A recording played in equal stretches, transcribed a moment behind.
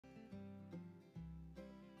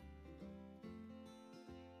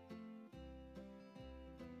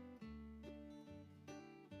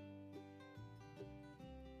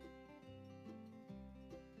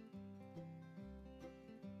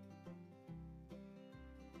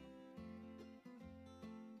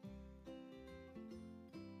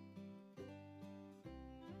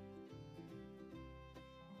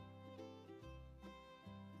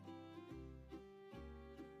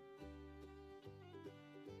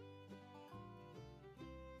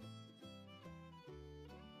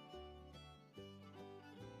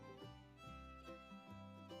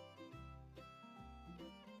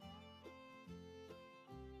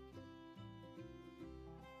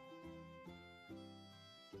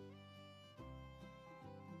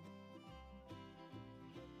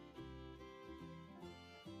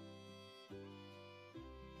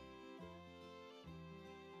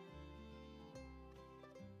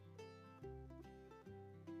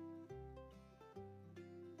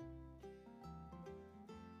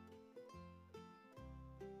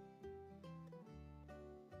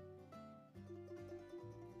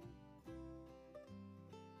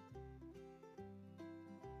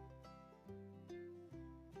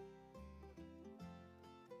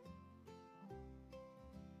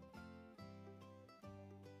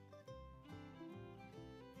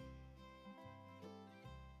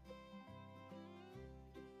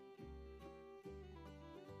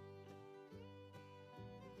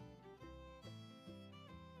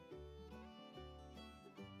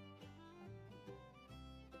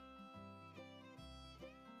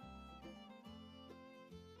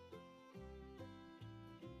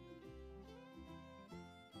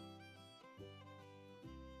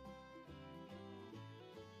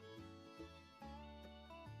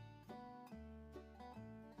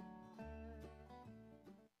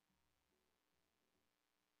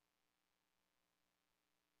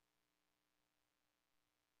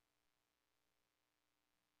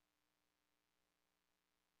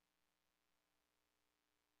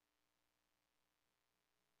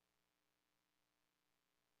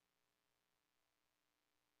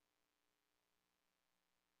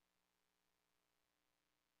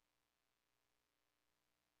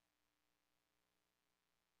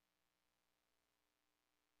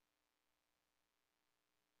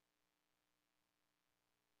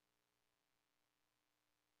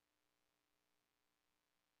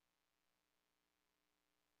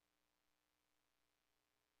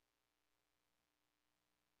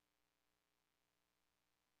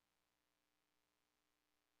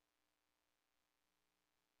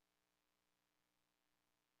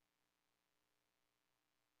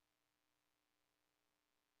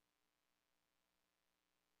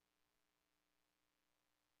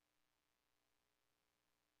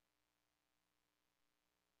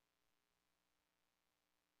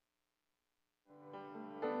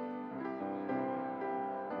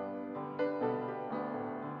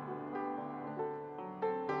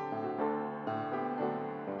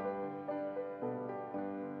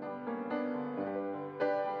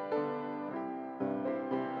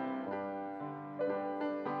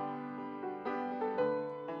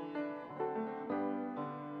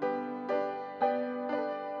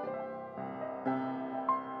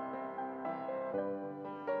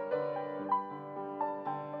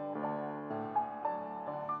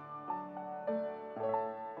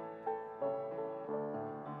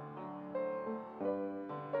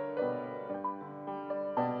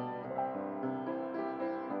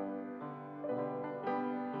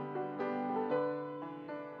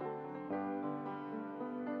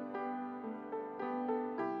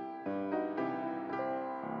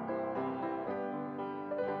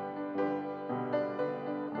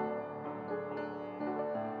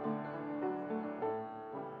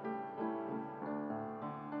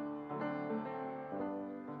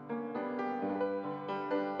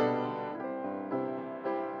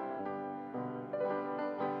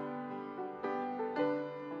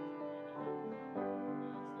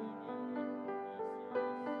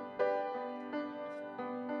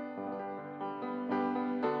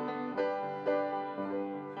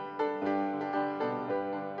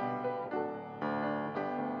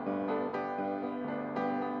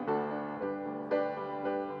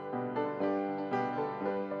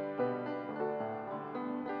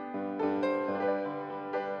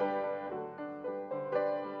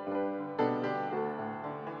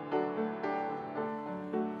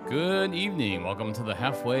Good evening. Welcome to the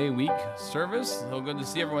halfway week service. So good to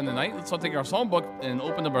see everyone tonight. Let's all take our psalm book and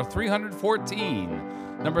open number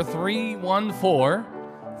 314. Number 314,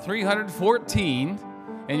 314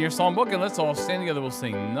 in your psalm book. And let's all stand together. We'll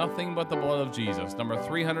sing Nothing But the Blood of Jesus. Number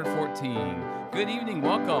 314. Good evening.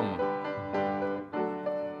 Welcome.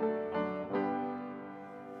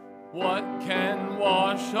 What can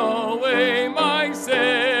wash away my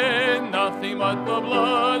sin? Nothing but the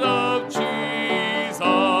blood of Jesus.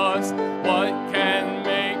 What can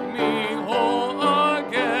make me whole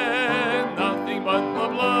again? Nothing but the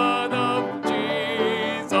blood of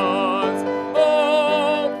Jesus.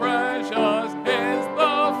 Oh, precious is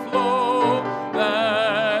the flow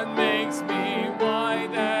that makes me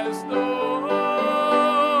white as snow.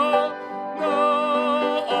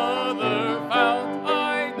 No other fount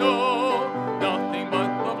I know, nothing but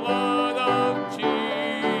the blood of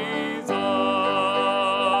Jesus.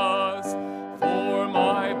 For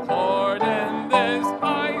my pardon this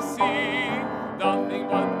I see, nothing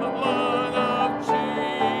but the blood of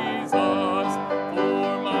Jesus.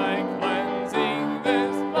 For my cleansing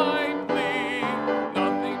this I plead,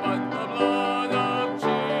 nothing but the blood of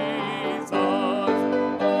Jesus.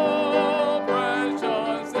 Oh,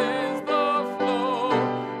 precious is the flow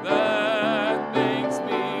that makes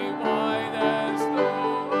me white as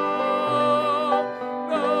snow.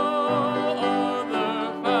 No other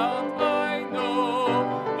fount I know,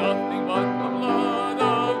 nothing but the blood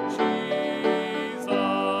of Jesus.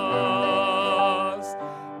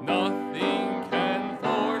 Nothing can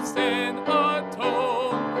for sin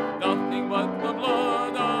atone, nothing but the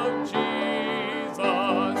blood of Jesus.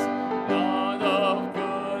 Not of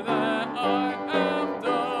good that I have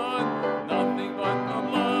done, nothing but the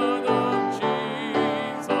blood of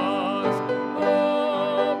Jesus.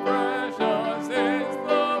 Oh, precious is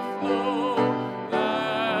the flow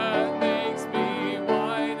that makes me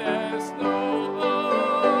white as snow.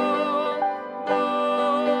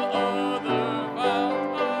 No other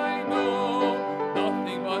fount I know,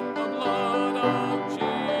 nothing but the blood of Jesus.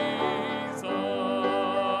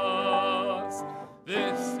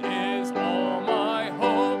 This is all my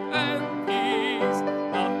hope and peace,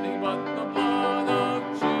 nothing but the blood of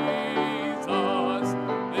Jesus.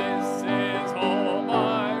 This is all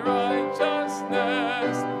my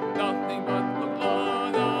righteousness, nothing but the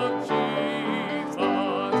blood of Jesus.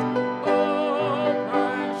 Oh,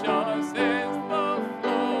 precious is the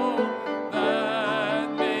flow that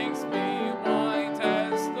makes me white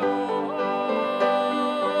as snow.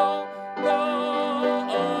 No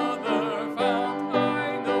other fount I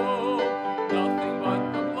know, nothing but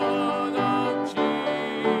the blood of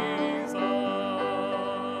Jesus.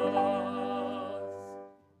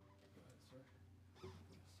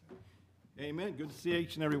 Amen. Good to see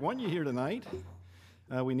each and every one of you here tonight.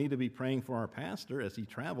 We need to be praying for our pastor as he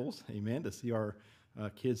travels, amen, to see our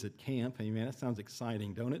kids at camp. Amen. That sounds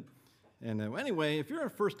exciting, don't it? And anyway, if you're a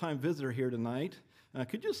first-time visitor here tonight,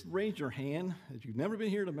 could you just raise your hand if you've never been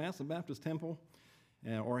here to Mass and Baptist Temple,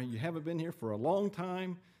 or you haven't been here for a long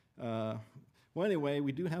time. Well, anyway,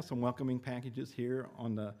 we do have some welcoming packages here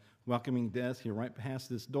on the welcoming desk here right past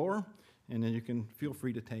this door, and then you can feel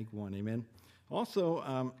free to take one. Amen.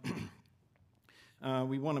 Also,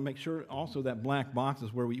 we want to make sure also that black box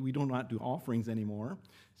is where we do not do offerings anymore.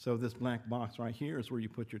 So this black box right here is where you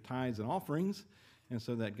put your tithes and offerings, and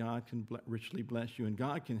so that God can richly bless you, and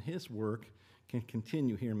God can, His work can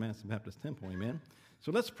continue here in Mass Baptist Temple. Amen.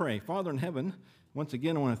 So let's pray. Father in heaven, once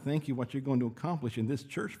again, I want to thank you what you're going to accomplish in this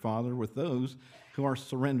church, Father, with those who are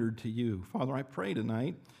surrendered to you. Father, I pray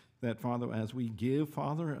tonight that, Father, as we give,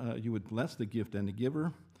 Father, you would bless the gift and the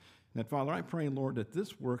giver. That, Father, I pray, Lord, that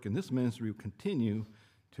this work and this ministry will continue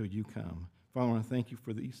till you come. Father, I want to thank you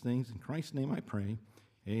for these things. In Christ's name I pray.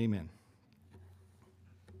 Amen.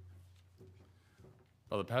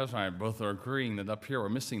 Brother Patterson and I both are agreeing that up here we're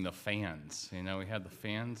missing the fans. You know, we had the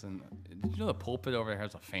fans, and did you know the pulpit over there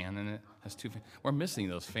has a fan in it? Has two fans. We're missing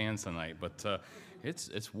those fans tonight, but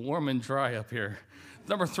it's warm and dry up here.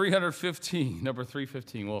 Number 315. Number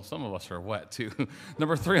 315. Well, some of us are wet too.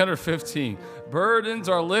 Number 315. Burdens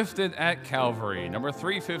are lifted at Calvary. Number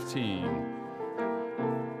 315.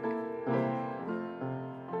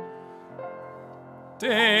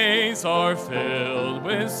 Days are filled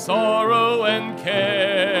with sorrow and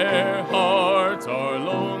care, hearts are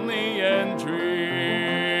lonely and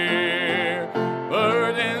drear.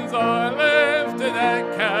 Burdens are lifted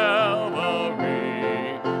at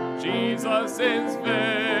Calvary, Jesus is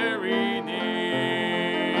very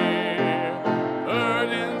near.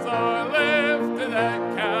 Burdens are lifted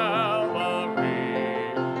at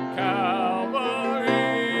Calvary, Calvary,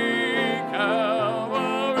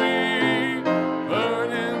 Calvary.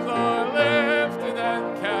 Burdens are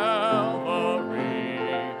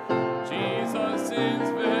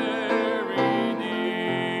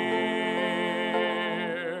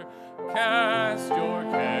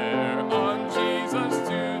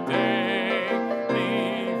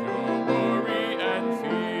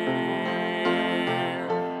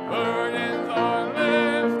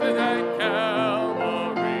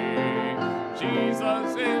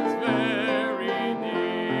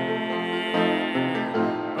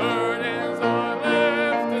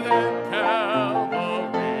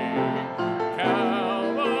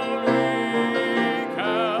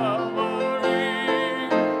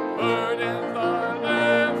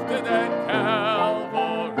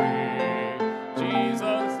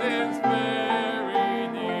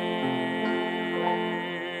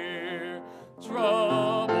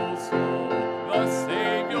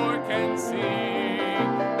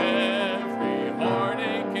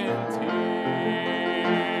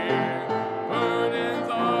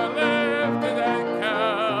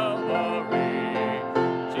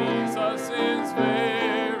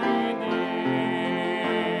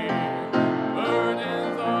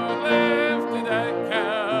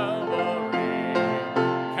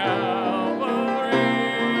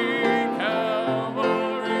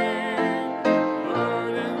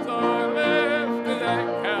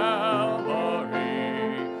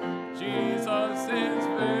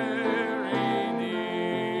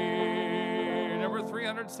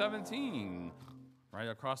 317. Right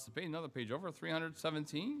across the page, another page over,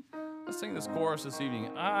 317. Let's sing this chorus this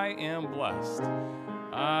evening. I am blessed.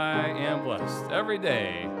 I am blessed every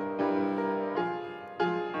day.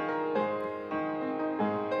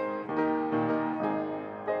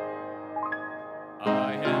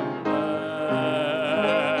 I am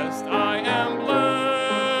blessed. I am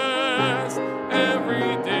blessed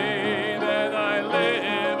every day that I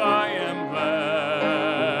live. I am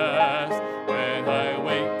blessed when I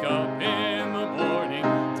wake up in the morning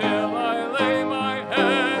till I lay my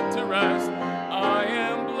head to rest. I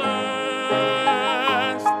am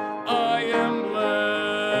blessed. I am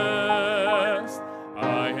blessed.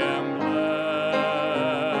 I am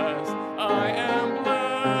blessed. I am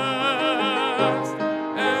blessed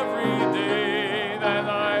every day that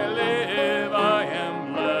I live. I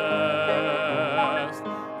am blessed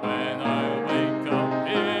when I wake up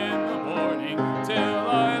in the morning till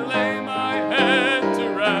I lay my head to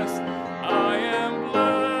rest. I am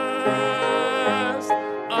blessed.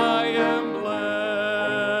 I am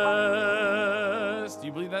blessed. Do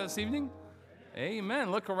you believe that this evening?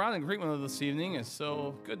 Amen. Look around and greet one another this evening. It's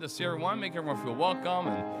so good to see everyone. Make everyone feel welcome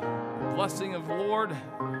and the blessing of the Lord.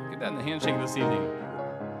 Get that in the handshake this evening.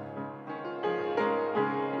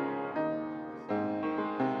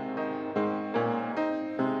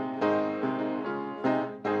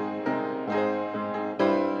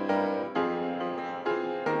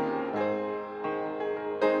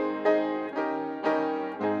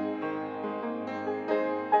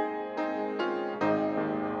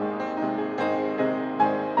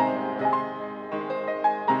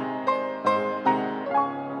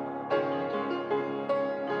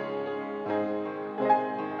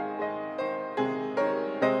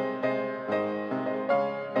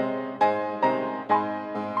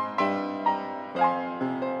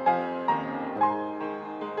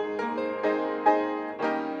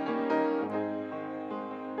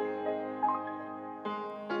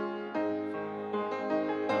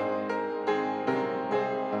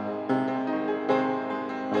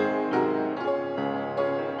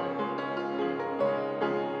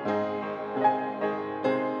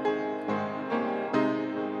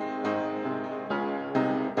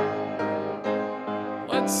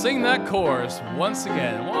 Let's sing that chorus once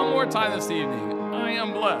again, one more time this evening. I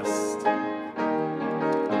am blessed.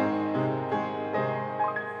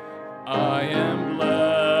 I am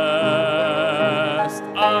blessed.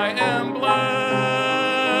 I am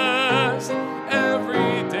blessed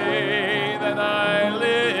every day that I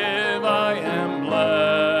live. I am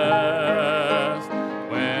blessed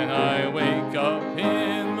when I wake up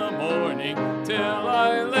in the morning till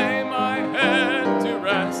I lay my head to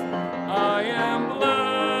rest. I am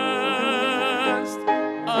blessed.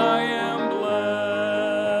 I am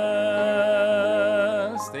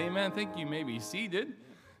blessed. Amen. Thank you. You may be seated.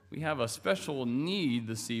 We have a special need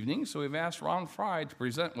this evening, so we've asked Ron Fry to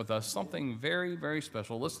present with us something very, very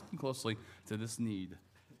special. Listen closely to this need.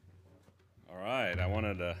 All right, I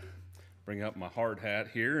wanted to bring up my hard hat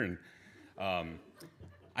here, and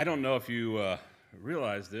I don't know if you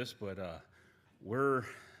realize this, but we're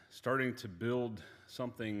starting to build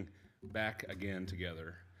something back again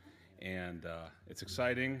together, and it's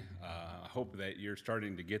exciting. I hope that you're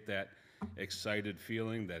starting to get that excited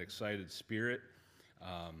feeling, that excited spirit.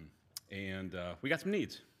 And we got some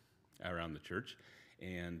needs around the church,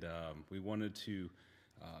 and we wanted to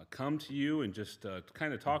come to you and just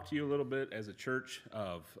kind of talk to you a little bit as a church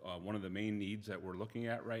of one of the main needs that we're looking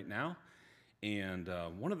at right now. And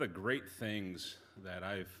one of the great things that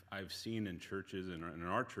I've seen in churches and in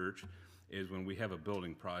our church is when we have a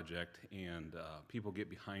building project and people get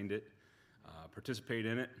behind it, participate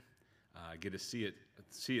in it, get to see it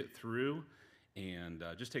through, and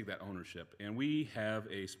just take that ownership. And we have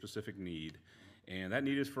a specific need, and that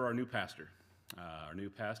need is for our new pastor. Our new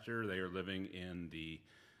pastor, they are living in the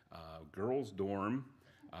girls' dorm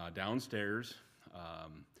downstairs.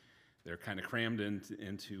 They're kind of crammed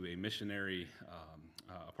into a missionary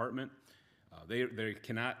apartment. They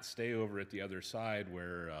cannot stay over at the other side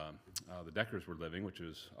where the Deckers were living, which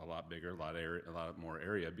was a lot bigger, a lot more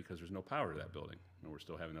area, because there's no power to that building, and we're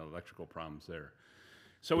still having electrical problems there.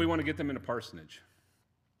 So we want to get them in a parsonage.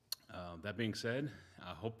 That being said,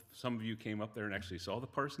 I hope some of you came up there and actually saw the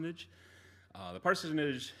parsonage. The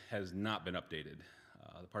parsonage has not been updated.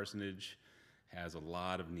 The parsonage has a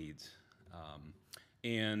lot of needs,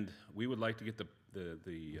 and we would like to get the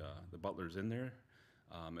butlers in there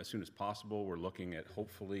as soon as possible. We're looking at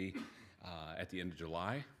hopefully at the end of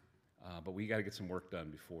July, but we got to get some work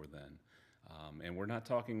done before then. And we're not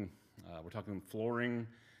talking. We're talking flooring,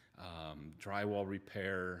 drywall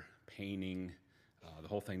repair, painting. The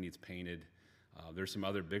whole thing needs painted. There's some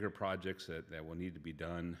other bigger projects that will need to be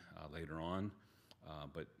done later on,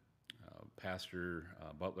 but Pastor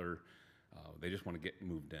Butler, they just want to get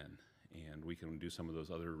moved in, and we can do some of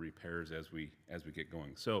those other repairs as we get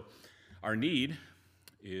going. So our need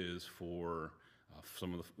is for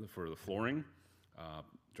for the flooring,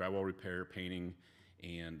 drywall repair, painting,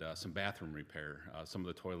 and some bathroom repair. Some of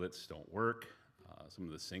the toilets don't work. Some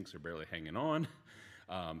of the sinks are barely hanging on.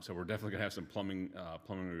 So we're definitely gonna have some plumbing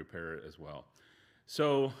repair as well.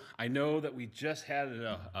 So I know that we just had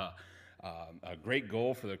a great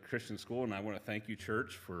goal for the Christian school, and I want to thank you,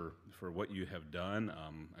 church, for what you have done.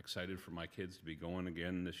 I'm excited for my kids to be going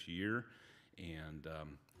again this year, and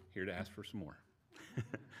here to ask for some more.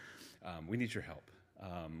 We need your help.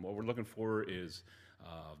 What we're looking for is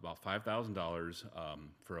about $5,000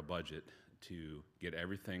 for a budget to get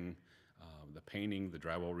everything, the painting, the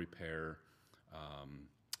drywall repair,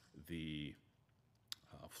 the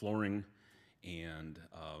flooring, and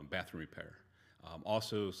bathroom repair.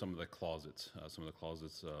 Also, some of the closets,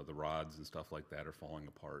 the rods and stuff like that are falling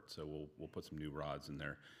apart, so we'll put some new rods in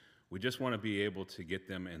there. We just want to be able to get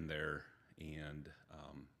them in there, and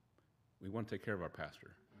we want to take care of our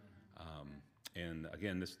pastor. And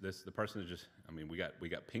again, the person is just, I mean, we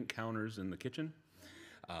got pink counters in the kitchen.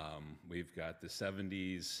 We've got the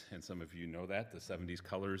 70s, and some of you know that, the 70s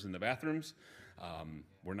colors in the bathrooms.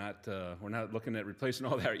 We're not looking at replacing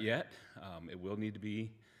all that yet. It will need to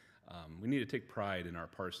be, we need to take pride in our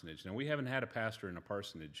parsonage. Now, we haven't had a pastor in a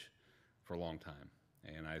parsonage for a long time,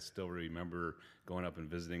 and I still remember going up and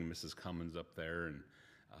visiting Mrs. Cummins up there, and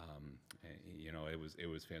you know, it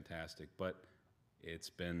was fantastic, but it's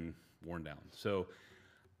been worn down. So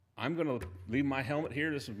I'm going to leave my helmet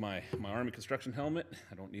here. This is my Army construction helmet.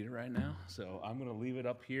 I don't need it right now, so I'm going to leave it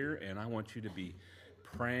up here, and I want you to be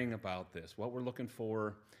praying about this. What we're looking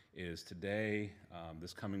for is today,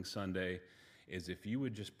 this coming Sunday, is if you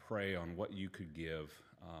would just pray on what you could give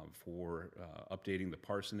for updating the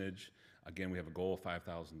parsonage. Again, we have a goal of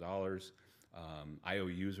 $5,000.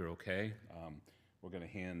 IOUs are okay. We're going to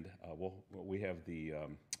hand, we have the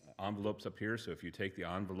envelopes up here, so if you take the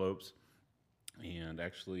envelopes and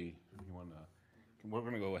actually, we're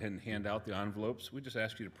going to go ahead and hand out the envelopes. We just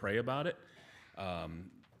ask you to pray about it.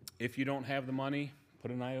 If you don't have the money,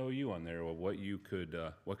 put an IOU on there of what you could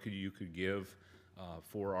give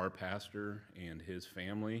for our pastor and his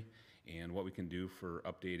family, and what we can do for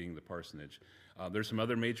updating the parsonage. There's some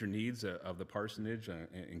other major needs of the parsonage,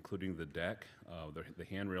 including the deck. The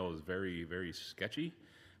handrail is very, very sketchy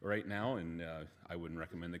right now, and I wouldn't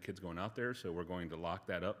recommend the kids going out there, so we're going to lock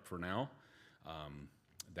that up for now.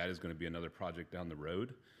 That is going to be another project down the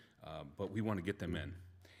road, but we want to get them in.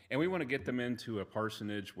 And we want to get them into a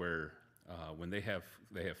parsonage where when they have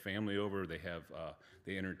family over,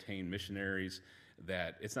 they entertain missionaries,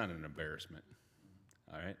 that it's not an embarrassment.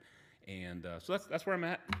 All right? And so that's where I'm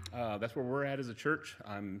at. That's where we're at as a church.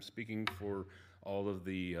 I'm speaking for all of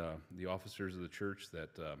the officers of the church that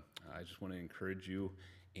I just want to encourage you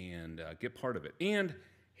and get part of it. And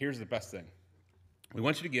here's the best thing. We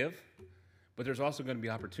want you to give, but there's also going to be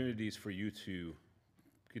opportunities for you to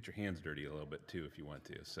get your hands dirty a little bit too if you want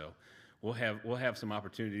to. So we'll have some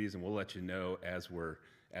opportunities, and we'll let you know as we're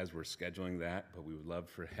scheduling that. But we would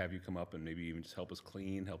love to have you come up and maybe even just help us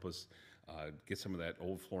clean, help us get some of that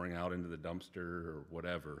old flooring out into the dumpster or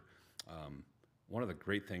whatever. One of the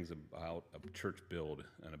great things about a church build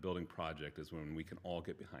and a building project is when we can all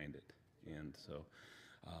get behind it. And so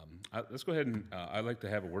let's go ahead and I'd like to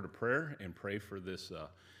have a word of prayer and pray for this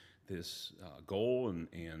goal,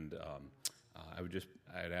 and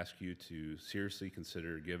I'd ask you to seriously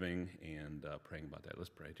consider giving and praying about that. Let's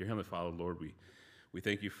pray. Dear Heavenly Father, Lord, we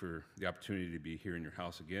thank you for the opportunity to be here in your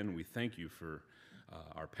house again. We thank you for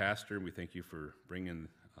our pastor. We thank you for bringing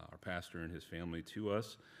our pastor and his family to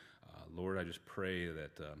us. Lord, I just pray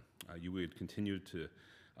that you would continue to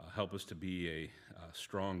help us to be a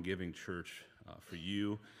strong, giving church for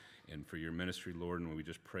you and for your ministry, Lord. And we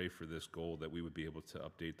just pray for this goal that we would be able to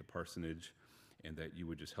update the parsonage, and that you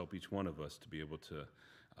would just help each one of us to be able to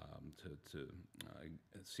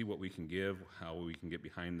see what we can give, how we can get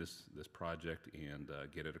behind this project and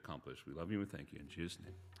get it accomplished. We love you and thank you. In Jesus'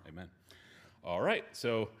 name, amen. All right,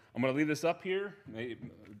 so I'm going to leave this up here.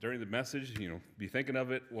 During the message, be thinking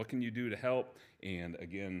of it. What can you do to help? And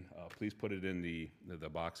again, please put it in the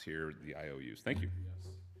box here, the IOUs. Thank you.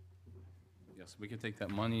 Yes, we can take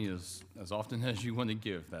that money as often as you want to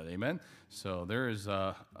give that, amen? So there is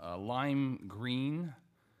a lime green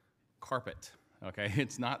carpet, okay?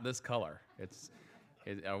 It's not this color.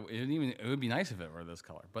 It would be nice if it were this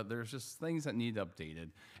color, but there's just things that need updated.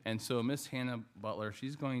 And so Miss Hannah Butler,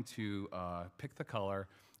 she's going to pick the color,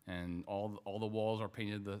 and all the walls are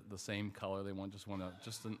painted the same color. They just want a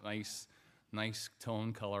nice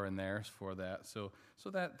tone color in there for that. So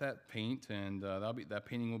that paint, and that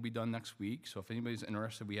painting will be done next week. So if anybody's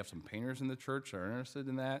interested, we have some painters in the church that are interested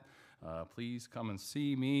in that. Please come and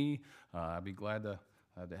see me. I'd be glad to,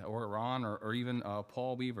 or Ron, or even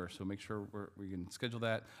Paul Weaver. So make sure we can schedule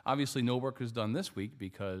that. Obviously, no work is done this week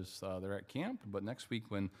because they're at camp. But next week,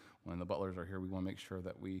 when the butlers are here, we want to make sure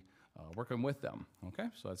that we working with them. Okay,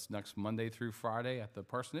 so that's next Monday through Friday at the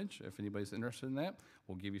parsonage. If anybody's interested in that,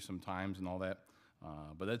 we'll give you some times and all that.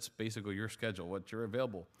 But that's basically your schedule, what you're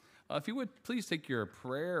available. If you would, please take your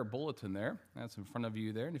prayer bulletin there. That's in front of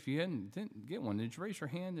you there. And if you didn't get one, did you raise your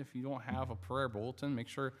hand if you don't have a prayer bulletin? Make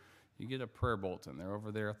sure you get a prayer bulletin. They're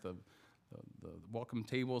over there at the welcome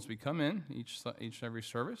table as we come in each and every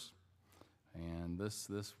service. And this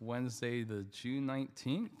Wednesday, the June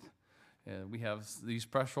 19th, we have these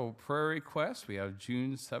special prayer requests. We have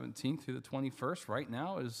June 17th through the 21st. Right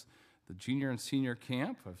now is the junior and senior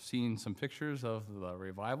camp. I've seen some pictures of the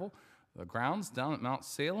revival. The grounds down at Mount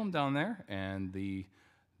Salem down there, and the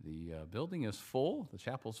building is full. The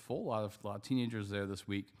chapel's full. A lot of teenagers there this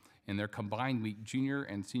week, and their combined week, junior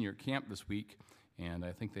and senior camp this week. And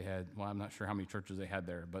I think they had, well, I'm not sure how many churches they had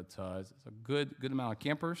there, but it's a good amount of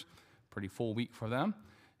campers. Pretty full week for them.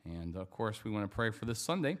 And of course, we want to pray for this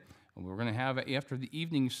Sunday. And we're going to have, after the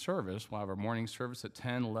evening service, we'll have our morning service at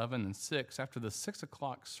 10, 11, and 6. After the 6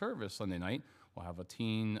 o'clock service Sunday night, we'll have a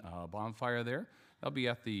teen bonfire there. That'll be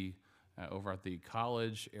at over at the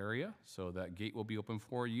college area, so that gate will be open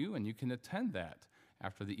for you, and you can attend that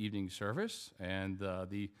after the evening service. And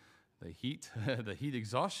the heat, the heat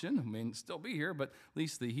exhaustion may still be here, but at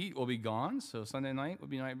least the heat will be gone. So Sunday night would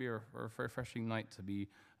be a refreshing night to be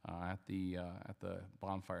at the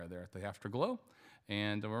bonfire there at the Afterglow.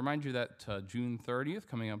 And I'll remind you that June 30th,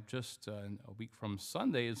 coming up just a week from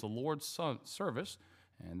Sunday, is the Lord's service,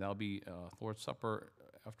 and that'll be Lord's Supper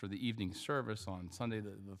after the evening service on Sunday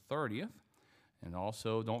the 30th. And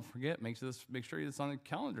also, don't forget, make sure it's on the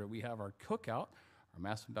calendar. We have our cookout, our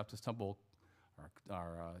Massillon Baptist Temple,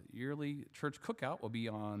 our yearly church cookout will be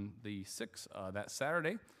on the 6th, that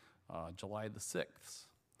Saturday, July the 6th.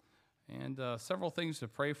 And several things to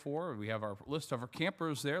pray for. We have our list of our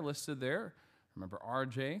campers there, listed there. Remember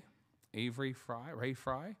RJ, Avery Fry, Ray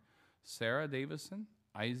Fry, Sarah Davison,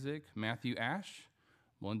 Isaac, Matthew Ash,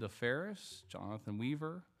 Melinda Ferris, Jonathan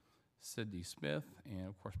Weaver, Sydney Smith, and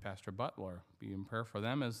of course Pastor Butler. Be in prayer for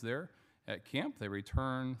them as they're at camp. They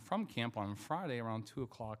return from camp on Friday around 2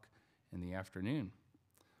 o'clock in the afternoon.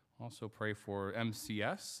 Also pray for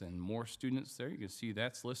MCS and more students there. You can see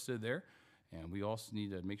that's listed there. And we also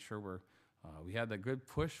need to make sure we had a good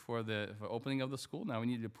push for the opening of the school. Now we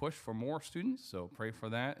need to push for more students, so pray for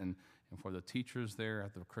that and for the teachers there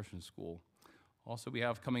at the Christian school. Also, we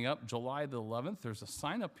have coming up July the 11th. There's a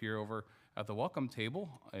sign up here over at the welcome table.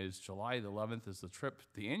 Is July the 11th is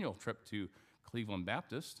the annual trip to Cleveland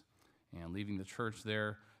Baptist, and leaving the church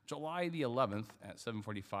there July the 11th at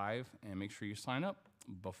 7:45. And make sure you sign up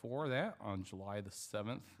before that on July the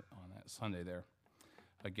 7th on that Sunday there.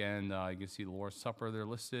 Again, you can see the Lord's Supper there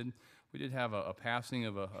listed. We did have a passing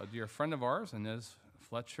of a dear friend of ours, Inez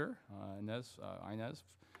Fletcher. Inez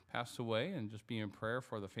passed away, and just be in prayer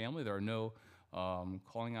for the family. There are no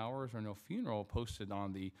calling hours or no funeral posted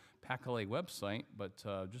on the Pac-A-Lay website, but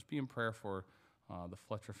just be in prayer for the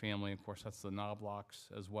Fletcher family. Of course, that's the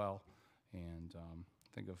Knoblocks as well. And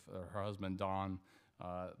think of her husband, Don.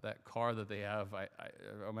 That car that they have, I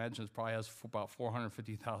imagine it probably has about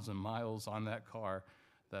 450,000 miles on that car,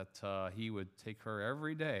 that he would take her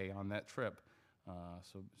every day on that trip.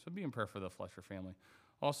 So be in prayer for the Fletcher family.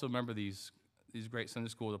 Also, remember these great Sunday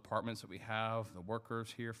school departments that we have, the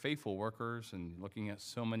workers here, faithful workers, and looking at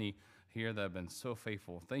so many here that have been so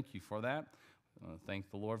faithful. Thank you for that. Thank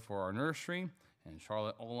the Lord for our nursery, and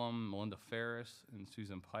Charlotte Olam, Melinda Ferris, and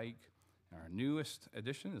Susan Pike. Our newest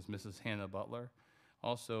addition is Mrs. Hannah Butler.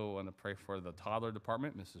 Also, I want to pray for the toddler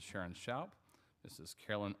department, Mrs. Sharon Schaup, Mrs.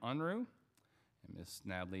 Carolyn Unruh, and Miss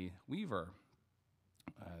Natalie Weaver,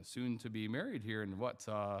 soon to be married here in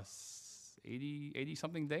 80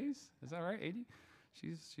 something days? Is that right? 80?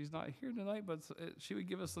 She's not here tonight, but she would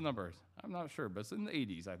give us the numbers. I'm not sure, but it's in the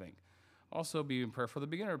 80s, I think. Also be in prayer for the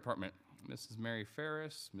beginner department, Mrs. Mary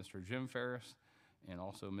Ferris, Mr. Jim Ferris, and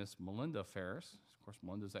also Miss Melinda Ferris. Of course,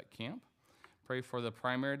 Melinda's at camp. Pray for the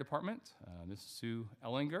primary department, Mrs. Sue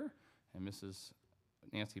Ellinger, and Mrs.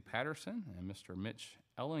 Nancy Patterson, and Mr. Mitch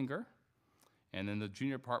Ellinger. And in the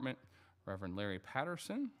junior department, Reverend Larry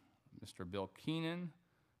Patterson, Mr. Bill Keenan,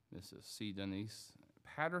 Mrs. C. Denise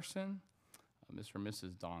Patterson, Mr. and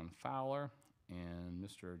Mrs. Don Fowler, and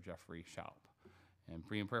Mr. Jeffrey Schaup. And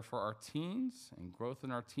be in prayer for our teens and growth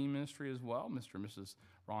in our teen ministry as well. Mr. and Mrs.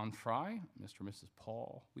 Ron Fry, Mr. and Mrs.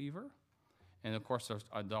 Paul Weaver. And of course, our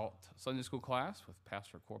adult Sunday school class with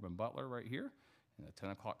Pastor Corbin Butler right here in the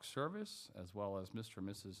 10 o'clock service, as well as Mr. and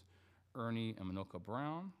Mrs. Ernie and Minoka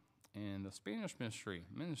Brown, and the Spanish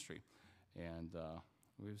ministry. And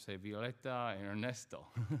we would say Violeta and Ernesto.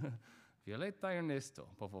 Violeta y Ernesto,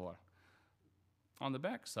 por favor. On the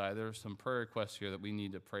back side, there's some prayer requests here that we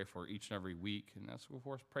need to pray for each and every week. And that's, of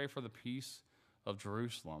course, pray for the peace of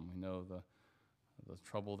Jerusalem. We know the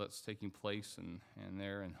trouble that's taking place and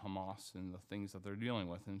there in Hamas and the things that they're dealing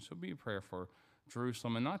with. And so be a prayer for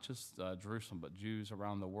Jerusalem, and not just Jerusalem, but Jews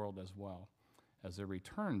around the world as well, as they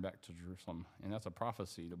return back to Jerusalem. And that's a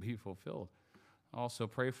prophecy to be fulfilled. Also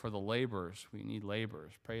pray for the laborers. We need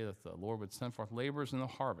laborers. Pray that the Lord would send forth laborers in the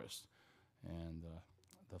harvest, and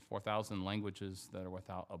the 4,000 languages that are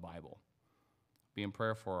without a Bible. Be in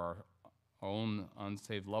prayer for our own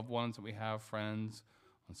unsaved loved ones that we have, friends,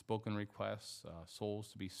 unspoken requests, souls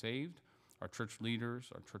to be saved, our church leaders,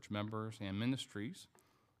 our church members, and ministries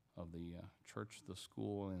of the church, the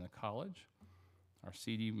school, and the college. Our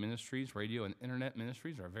CD ministries, radio and internet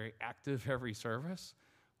ministries are very active every service.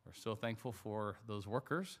 We're so thankful for those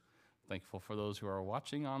workers, thankful for those who are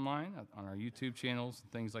watching online on our YouTube channels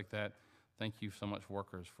and things like that. Thank you so much,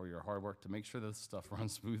 workers, for your hard work to make sure this stuff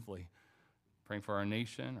runs smoothly. Praying for our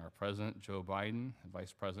nation, our President, Joe Biden, and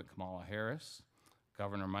Vice President Kamala Harris,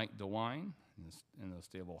 Governor Mike DeWine in the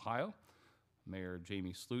state of Ohio, Mayor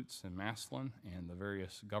Jamie Slutz in Massillon, and the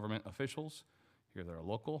various government officials here that are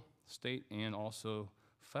local, state, and also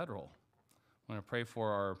federal. I want to pray for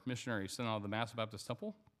our missionaries sent out of the Mass Baptist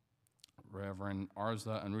Temple, Reverend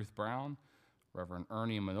Arza and Ruth Brown, Reverend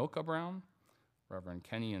Ernie and Minoka Brown, Reverend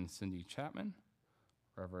Kenny and Cindy Chapman,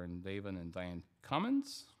 Reverend David and Diane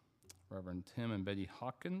Cummins, Reverend Tim and Betty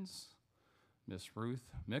Hawkins, Miss Ruth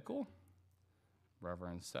Mickle,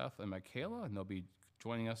 Reverend Seth and Michaela, and they'll be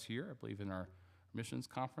joining us here, I believe, in our missions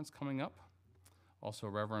conference coming up. Also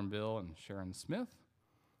Reverend Bill and Sharon Smith,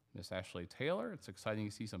 Miss Ashley Taylor. It's exciting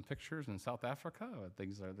to see some pictures in South Africa of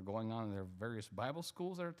things that are going on in their various Bible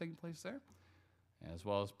schools that are taking place there, as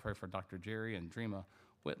well as pray for Dr. Jerry and Dreama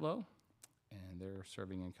Whitlow, and they're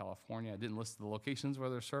serving in California. I didn't list the locations where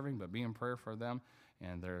they're serving, but be in prayer for them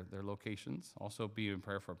and their locations. Also be in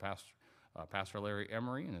prayer for Pastor Larry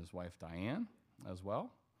Emery and his wife Diane as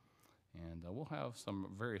well. And we'll have some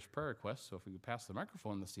various prayer requests, so if we could pass the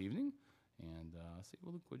microphone this evening, and see,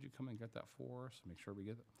 well, Luke, would you come and get that for us? Make sure we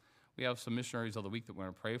get it. We have some missionaries of the week that we're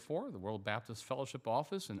going to pray for. The World Baptist Fellowship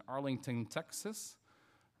Office in Arlington, Texas.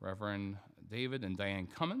 Reverend David and Diane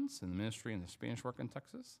Cummins in the ministry in the Spanish work in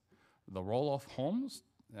Texas. The Roloff Homes,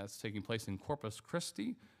 that's taking place in Corpus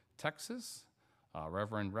Christi, Texas.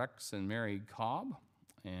 Reverend Rex and Mary Cobb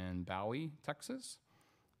in Bowie, Texas.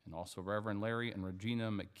 And also Reverend Larry and Regina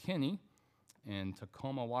McKinney in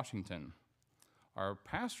Tacoma, Washington. Our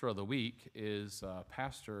pastor of the week is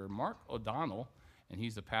Pastor Mark O'Donnell, and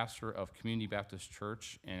he's the pastor of Community Baptist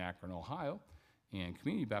Church in Akron, Ohio. And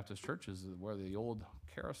Community Baptist Church is where the old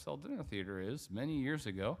Carousel Dinner Theater is many years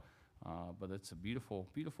ago. But it's a beautiful,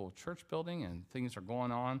 beautiful church building, and things are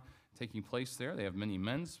going on, taking place there. They have many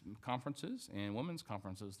men's conferences and women's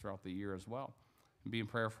conferences throughout the year as well. And be in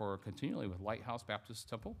prayer for continually with Lighthouse Baptist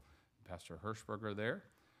Temple, Pastor Hirschberger there.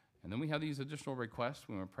 And then we have these additional requests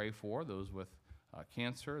we want to pray for, those with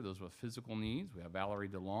cancer, those with physical needs. We have Valerie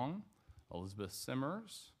DeLong, Elizabeth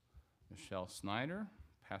Simmers, Michelle Snyder,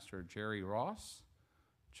 Pastor Jerry Ross,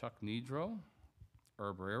 Chuck Nedro,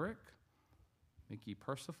 Herb Rarick, Mickey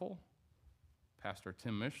Percival, Pastor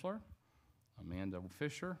Tim Mishler, Amanda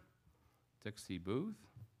Fisher, Dixie Booth,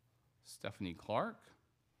 Stephanie Clark,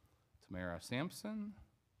 Tamara Sampson,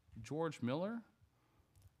 George Miller,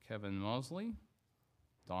 Kevin Mosley,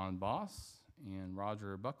 Don Boss, and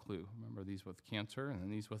Roger Bucklew. Remember, these with cancer, and then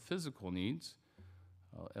these with physical needs.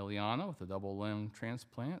 Eliana with a double limb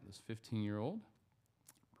transplant, this 15-year-old.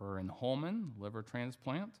 Burren Holman, liver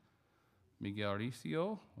transplant. Miguel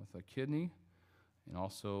Ricio with a kidney. And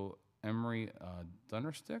also Emery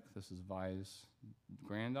Dunnerstick, this is Vi's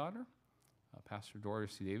granddaughter. Pastor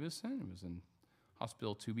Doris C. Davison was in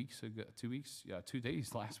hospital 2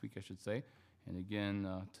 days last week, I should say. And again,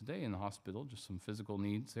 today in the hospital, just some physical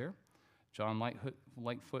needs there. John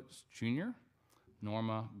Lightfoot Jr.,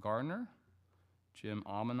 Norma Gardner, Jim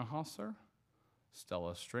Amenhauser,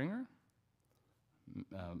 Stella Stringer,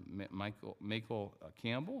 Michael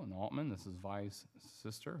Campbell and Altman. This is Vi's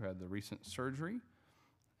sister who had the recent surgery.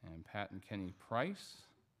 And Pat and Kenny Price.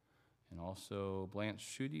 And also Blanche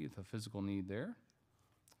Schutte with a physical need there.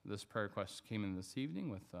 This prayer request came in this evening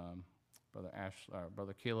with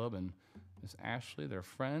Brother Caleb and Miss Ashley, their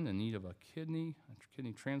friend, in need of a kidney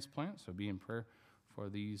transplant. So be in prayer for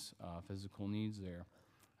these physical needs there.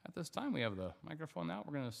 At this time, we have the microphone out.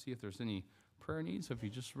 We're going to see if there's any prayer needs. So if you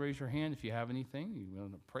just raise your hand if you have anything you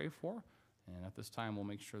want to pray for. And at this time, we'll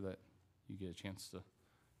make sure that you get a chance to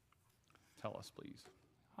tell us, please.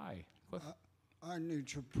 Hi, Cliff. I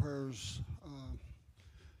need your prayers.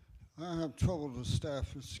 I have trouble with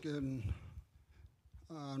staff is getting.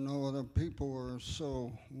 I know other people are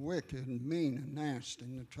so wicked and mean and nasty,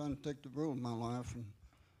 and they're trying to take the rule of my life.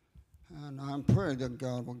 And I pray that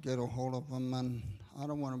God will get a hold of them. And I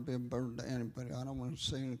don't want to be a burden to anybody. I don't want to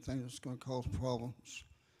say anything that's going to cause problems.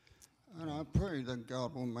 And I pray that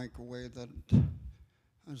God will make a way that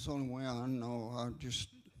that's the only way I know.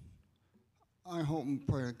 I hope and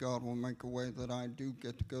pray that God will make a way that I do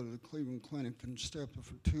get to go to the Cleveland Clinic and stay up there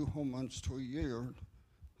for 2 whole months to a year.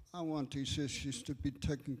 I want these issues to be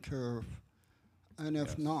taken care of. And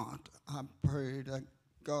if not, I pray that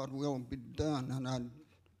God will be done. And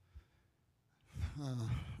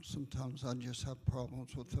sometimes I just have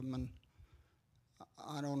problems with them, and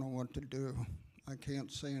I don't know what to do. I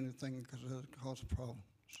can't say anything because it causes problems.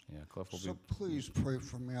 Yeah, Cliff will So please pray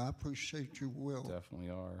for me. I appreciate you will. Definitely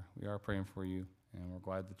are. We are praying for you, and we're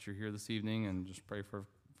glad that you're here this evening. And just pray for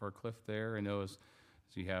Cliff there. I know as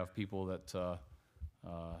you have people that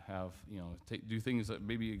have do things that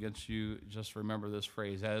maybe against you. Just remember this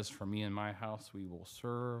phrase: "As for me and my house, we will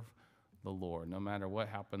serve the Lord, no matter what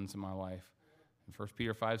happens in my life." In 1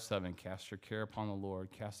 Peter 5:7, cast your care upon the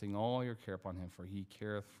Lord, casting all your care upon him, for he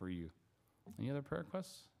careth for you. Any other prayer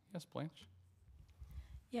requests? Yes, Blanche?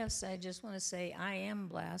 Yes, I just want to say I am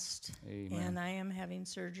blessed. Amen. And I am having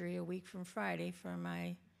surgery a week from Friday for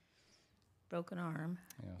my broken arm.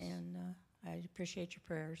 Yes. And I appreciate your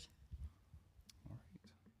prayers. All right.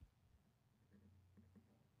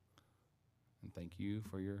 And thank you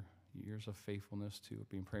for your years of faithfulness to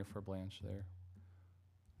being praying for Blanche there.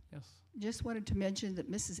 Yes. Just wanted to mention that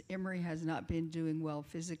Mrs. Emery has not been doing well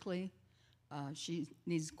physically. She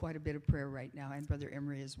needs quite a bit of prayer right now, and Brother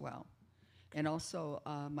Emery as well. And also,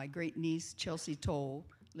 my great niece, Chelsea Toll,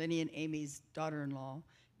 Lenny and Amy's daughter-in-law,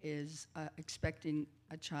 is expecting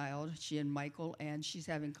a child, she and Michael, and she's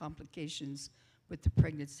having complications with the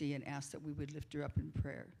pregnancy and asked that we would lift her up in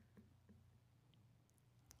prayer.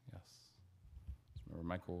 Yes. Remember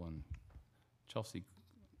Michael and Chelsea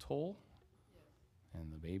Toll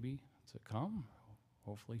and the baby to come,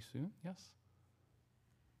 hopefully soon. Yes.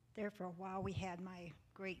 There for a while, we had my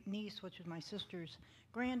great niece, which was my sister's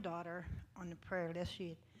granddaughter, on the prayer list. She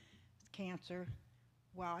had cancer.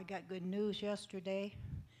 Wow, I got good news yesterday.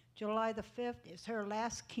 July the 5th is her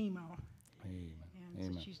last chemo. Amen. And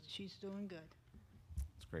Amen. so she's doing good.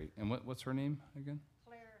 That's great. And what's her name again?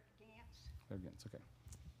 Claire Gantz. Claire Gantz, okay.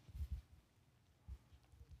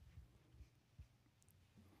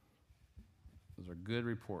 Those are good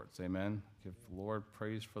reports. Amen. Give the Lord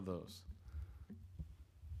praise for those.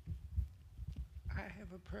 I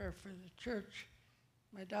have a prayer for the church.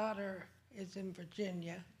 My daughter is in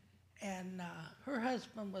Virginia, and her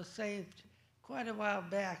husband was saved quite a while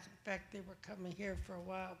back. In fact, they were coming here for a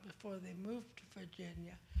while before they moved to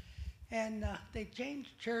Virginia. And they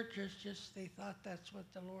changed churches, just they thought that's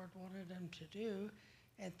what the Lord wanted them to do,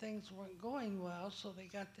 and things weren't going well, so they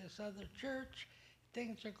got this other church.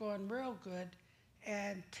 Things are going real good.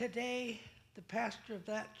 And today, the pastor of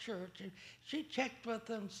that church, and she checked with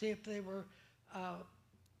them, see if they were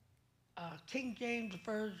King James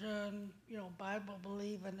Version, Bible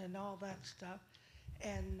believing and all that stuff.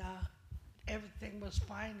 And everything was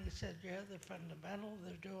fine. He said, yeah, they're fundamental.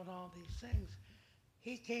 They're doing all these things.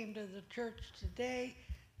 He came to the church today,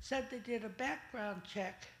 said they did a background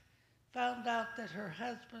check, found out that her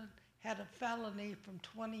husband had a felony from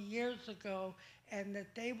 20 years ago, and that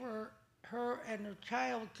her and her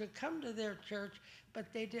child could come to their church,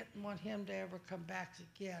 but they didn't want him to ever come back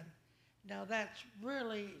again. Now that's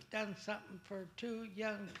really done something for 2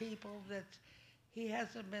 young people that he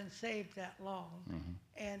hasn't been saved that long.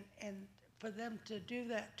 Mm-hmm. And for them to do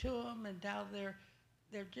that to him, and now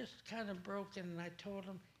they're just kind of broken. And I told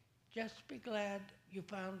them, just be glad you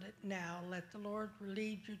found it now. Let the Lord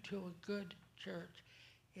lead you to a good church.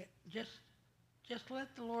 Just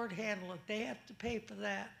let the Lord handle it. They have to pay for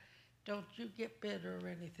that. Don't you get bitter or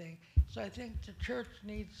anything. So I think the church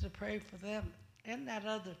needs to pray for them. And that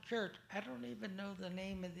other church, I don't even know the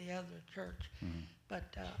name of the other church,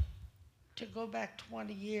 but to go back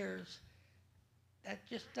 20 years, that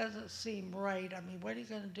just doesn't seem right. I mean, what are you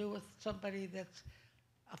going to do with somebody that's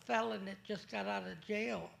a felon that just got out of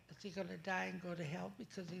jail? Is he going to die and go to hell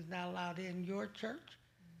because he's not allowed in your church?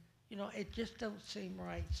 it just don't seem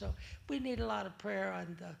right. So we need a lot of prayer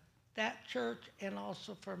on that church and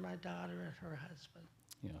also for my daughter and her husband.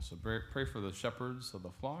 Yeah, so pray for the shepherds of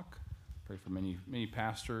the flock. Pray for many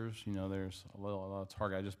pastors. There's a lot of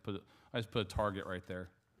target. I just put a target right there.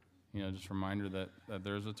 Just a reminder that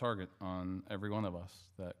there's a target on every one of us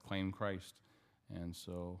that claim Christ. And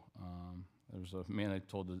so there was a man I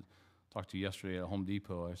talked to yesterday at Home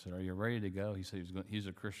Depot. I said, "Are you ready to go?" He said he's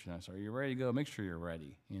a Christian. I said, "Are you ready to go? Make sure you're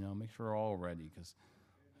ready. Make sure we're all ready, because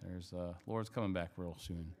there's Lord's coming back real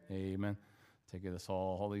soon." Amen. Take us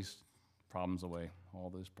all these problems away. All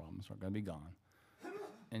those problems are going to be gone.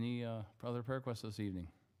 Any other prayer requests this evening?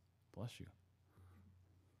 Bless you.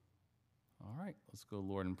 All right, let's go,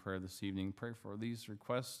 Lord, in prayer this evening. Pray for these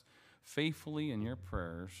requests faithfully in your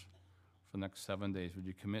prayers for the next 7 days. Would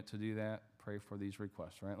you commit to do that? Pray for these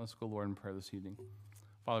requests, all right? Let's go, Lord, in prayer this evening.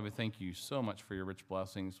 Father, we thank you so much for your rich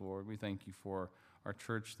blessings, Lord. We thank you for our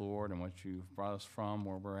church, Lord, and what you've brought us from,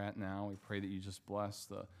 where we're at now. We pray that you just bless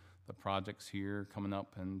the projects here coming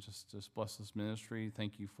up, and just bless this ministry.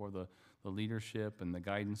 Thank you for the leadership and the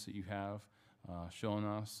guidance that you have shown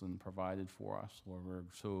us and provided for us, Lord. We're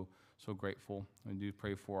so grateful. We do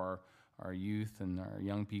pray for our youth and our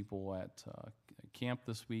young people at camp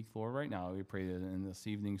this week, Lord. Right now, we pray that in this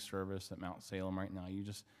evening service at Mount Salem right now, you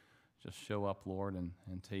just show up, Lord, and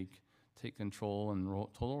take control and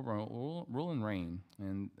rule and reign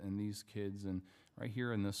in these kids, and right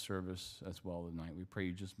here in this service as well tonight. We pray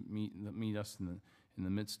you just meet us in the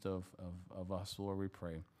midst of us, Lord. We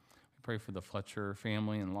pray for the Fletcher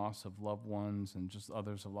family and loss of loved ones, and just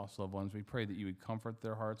others have lost loved ones. We pray that you would comfort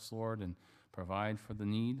their hearts, Lord, and provide for the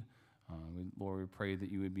need. Lord, we pray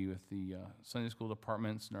that you would be with the Sunday school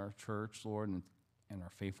departments in our church, Lord, and our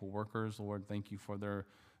faithful workers, Lord. Thank you for their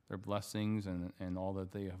blessings and all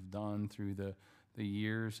that they have done through the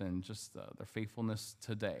years, and just their faithfulness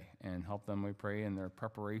today. And help them, we pray, in their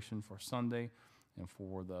preparation for Sunday and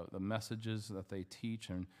for the messages that they teach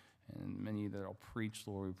and many that will preach,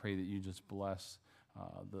 Lord. We pray that you just bless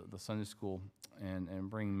the Sunday school and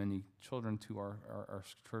bring many children to our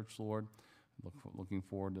church, Lord. Looking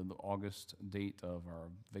forward to the August date of our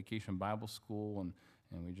Vacation Bible School, and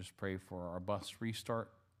we just pray for our bus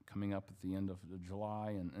restart coming up at the end of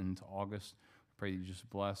July and into August. We pray you just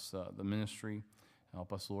bless the ministry.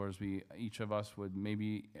 Help us, Lord, as each of us would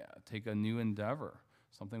maybe take a new endeavor,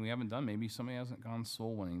 something we haven't done. Maybe somebody hasn't gone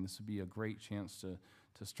soul winning. This would be a great chance to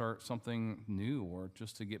start something new, or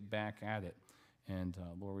just to get back at it. And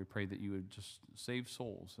Lord, we pray that you would just save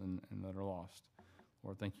souls and that are lost.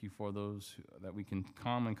 Lord, thank you for those that we can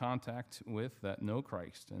come in contact with that know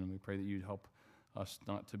Christ. And we pray that you'd help us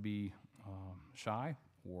not to be shy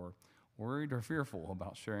or worried or fearful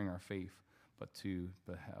about sharing our faith, but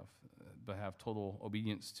have total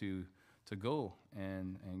obedience to go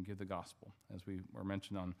and give the gospel, as we were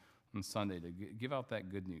mentioned on Sunday, to give out that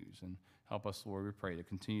good news. And help us, Lord, we pray, to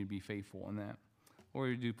continue to be faithful in that. Lord,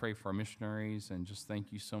 we do pray for our missionaries, and just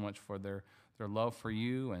thank you so much for their love for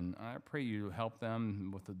you. And I pray you help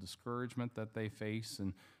them with the discouragement that they face,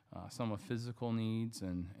 and some of physical needs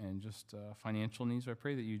and just financial needs. I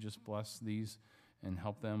pray that you just bless these and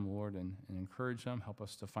help them, Lord, and encourage them. Help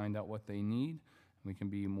us to find out what they need. We can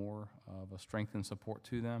be more of a strength and support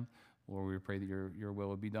to them. Lord, we pray that your will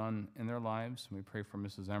would be done in their lives. And we pray for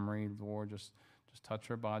Mrs. Emery, Lord, just touch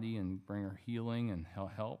her body and bring her healing and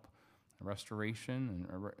help, restoration,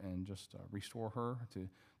 and just restore her to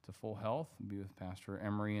full health. Be with Pastor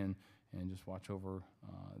Emery and just watch over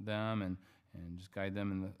them and just guide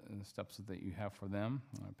them in the steps that you have for them.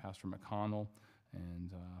 Pastor McConnell,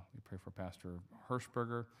 and we pray for Pastor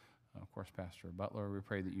Hirschberger, of course, Pastor Butler. We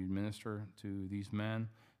pray that you minister to these men,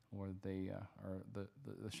 Lord. They are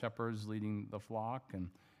the shepherds leading the flock, and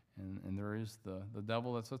there is the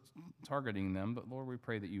devil that's targeting them. But Lord, we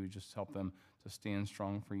pray that you would just help them to stand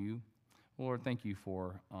strong for you. Lord, thank you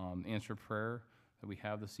for answered prayer that we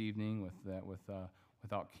have this evening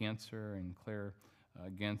without cancer, and Claire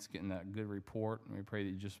against getting that good report. And we pray that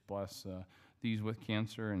you just bless these with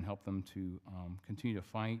cancer and help them to continue to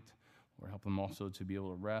fight, or help them also to be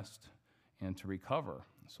able to rest and to recover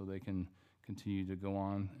so they can continue to go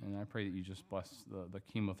on. And I pray that you just bless the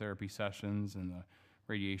chemotherapy sessions and the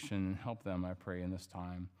radiation, and help them, I pray, in this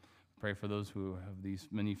time. Pray for those who have these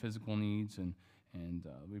many physical needs, and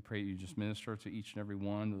we pray you just minister to each and every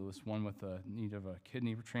one. This one with the need of a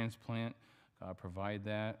kidney transplant, God, provide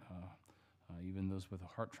that. Even those with a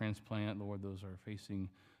heart transplant, Lord, those are facing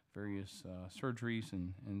various surgeries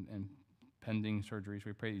and pending surgeries.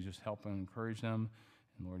 We pray you just help and encourage them.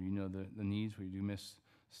 And Lord, you know the needs. We do miss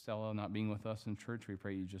Stella not being with us in church. We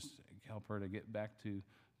pray you just help her to get back to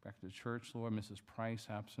back to church, Lord. Mrs. Price,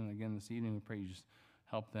 absent again this evening. We pray you just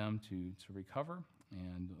help them to recover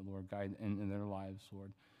and, Lord, guide in their lives,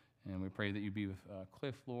 Lord. And we pray that you be with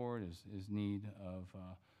Cliff, Lord, his need of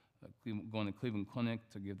going to Cleveland Clinic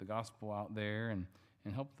to give the gospel out there and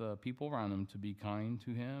help the people around him to be kind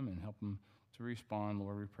to him and help them to respond,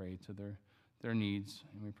 Lord, we pray, to their needs.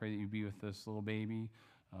 And we pray that you be with this little baby,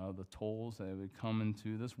 the Tolls, that would come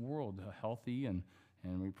into this world healthy, and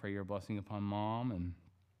we pray your blessing upon Mom, and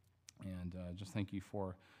just thank you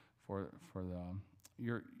for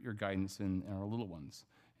your guidance in our little ones.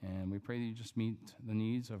 And we pray that you just meet the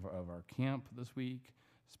needs of our camp this week,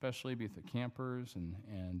 especially be with the campers,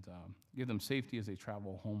 and give them safety as they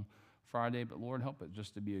travel home Friday. But Lord, help it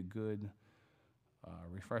just to be a good,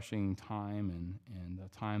 refreshing time, and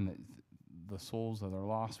a time that the souls that are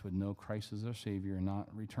lost would know Christ as their Savior and not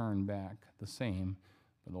return back the same.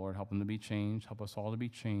 But Lord, help them to be changed. Help us all to be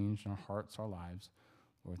changed in our hearts, our lives.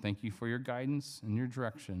 Lord, thank you for your guidance and your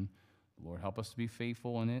direction. Lord, help us to be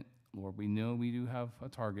faithful in it. Lord, we know we do have a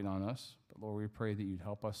target on us, but Lord, we pray that you'd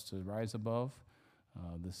help us to rise above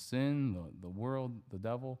the sin, the world, the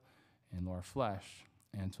devil, and our flesh,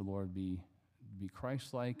 and to, Lord, be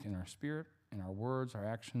Christ-like in our spirit, in our words, our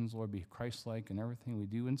actions. Lord, be Christ-like in everything we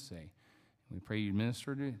do and say. And we pray you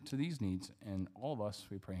minister to these needs, and all of us,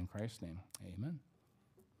 we pray in Christ's name. Amen.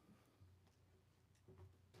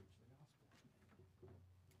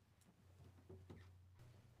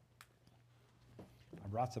 I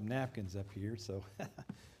brought some napkins up here, so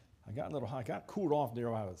I got cooled off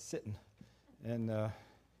there while I was sitting. And,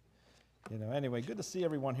 anyway, good to see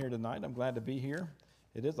everyone here tonight. I'm glad to be here.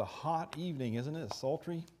 It is a hot evening, isn't it? It's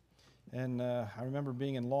sultry. And I remember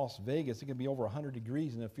being in Las Vegas. It can be over 100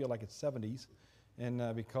 degrees and it feel like it's 70s,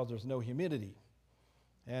 and because there's no humidity.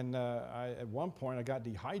 And at one point I got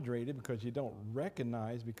dehydrated because you don't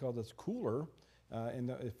recognize, because it's cooler,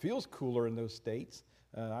 it feels cooler in those states.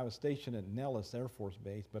 I was stationed at Nellis Air Force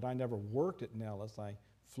Base, but I never worked at Nellis. I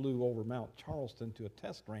flew over Mount Charleston to a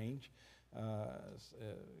test range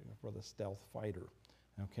for the stealth fighter.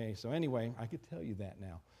 Okay, so anyway, I could tell you that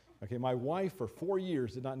now. Okay, my wife for 4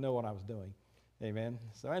 years did not know what I was doing. Amen.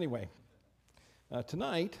 So anyway,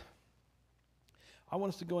 tonight, I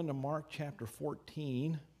want us to go into Mark chapter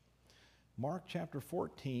 14. Mark chapter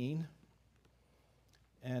 14.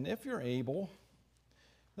 And if you're able,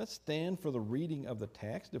 let's stand for the reading of the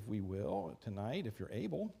text, if we will, tonight, if you're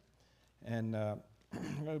able. And we're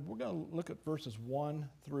going to look at verses 1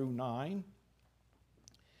 through 9.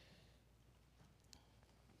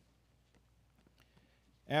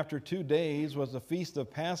 After 2 days was the feast of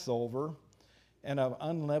Passover and of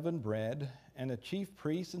unleavened bread, and the chief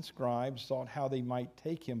priests and scribes sought how they might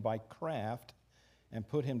take him by craft and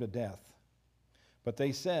put him to death. But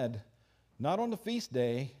they said, "Not on the feast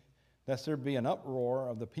day, lest there be an uproar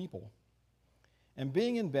of the people." And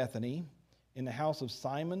being in Bethany, in the house of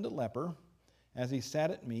Simon the leper, as he sat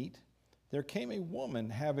at meat, there came a woman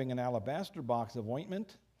having an alabaster box of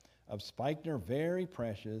ointment of spikenard very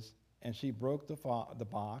precious, and she broke the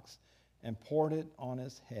box and poured it on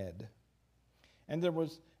his head. And there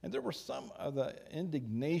were some of the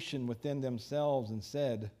indignation within themselves, and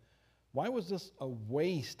said, "Why was this a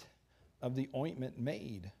waste of the ointment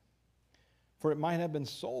made? For it might have been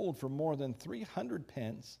sold for more than 300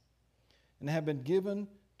 pence and have been given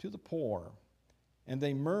to the poor." And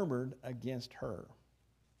they murmured against her.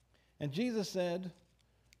 And Jesus said,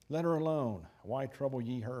 "Let her alone. Why trouble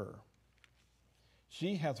ye her?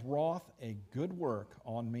 She hath wrought a good work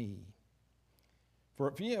on me. For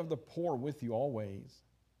if ye have the poor with you always,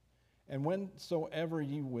 and whensoever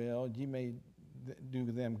ye will, ye may do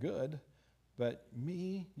them good, but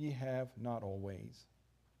me ye have not always.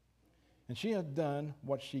 And she hath done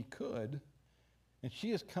what she could, and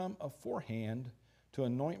she is come aforehand to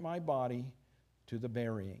anoint my body to the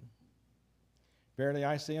burying. Verily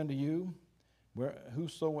I say unto you,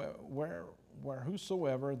 whosoever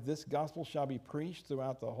this gospel shall be preached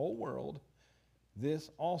throughout the whole world, this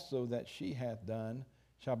also that she hath done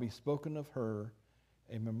shall be spoken of her,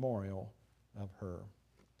 a memorial of her."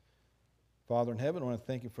 Father in heaven, I want to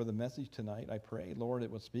thank you for the message tonight. I pray, Lord,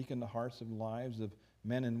 it will speak in the hearts and lives of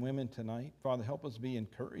men and women tonight. Father, help us be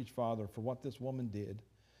encouraged, Father, for what this woman did.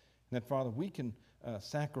 And that, Father, we can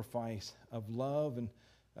sacrifice of love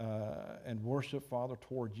and worship, Father,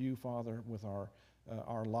 toward you, Father, with our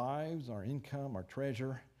lives, our income, our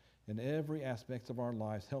treasure, in every aspect of our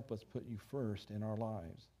lives. Help us put you first in our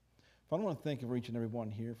lives. Father, I want to thank you for each and every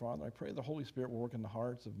one here, Father. I pray the Holy Spirit will work in the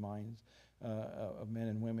hearts of minds of men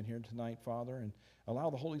and women here tonight, Father, and allow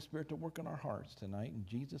the Holy Spirit to work in our hearts tonight. In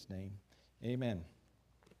Jesus' name, amen.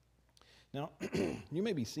 Now, you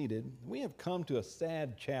may be seated. We have come to a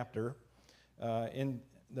sad chapter in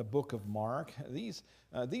the book of Mark. These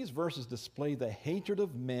verses display the hatred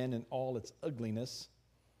of men in all its ugliness.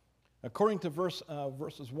 According to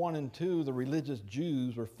verses 1 and 2, the religious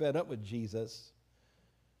Jews were fed up with Jesus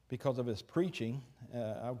because of his preaching.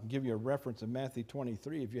 I'll give you a reference in Matthew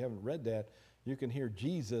 23. If you haven't read that, you can hear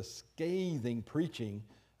Jesus scathing preaching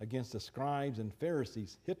against the scribes and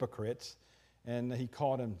Pharisees, hypocrites. And he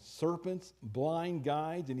called them serpents, blind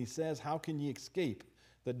guides, and he says, how can ye escape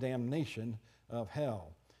the damnation of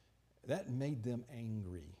hell? That made them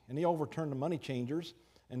angry. And he overturned the money changers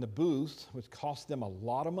and the booths, which cost them a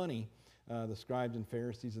lot of money, the scribes and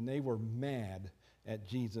Pharisees, and they were mad at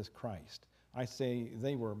Jesus Christ. I say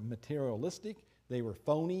they were materialistic, they were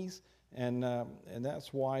phonies, and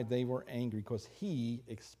that's why they were angry, because he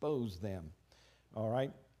exposed them. All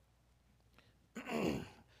right?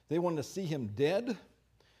 They wanted to see him dead,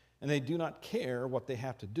 and they do not care what they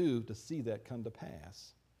have to do to see that come to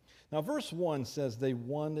pass. Now, verse 1 says they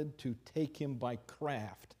wanted to take him by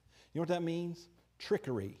craft. You know what that means?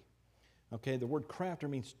 Trickery. Okay, the word crafter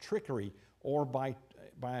means trickery, or by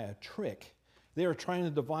a trick. They are trying to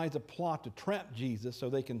devise a plot to trap Jesus so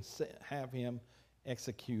they can have him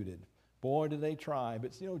executed. Boy, did they try.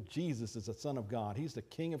 But, Jesus is the Son of God. He's the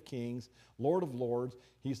King of kings, Lord of lords.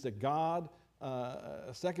 He's the God,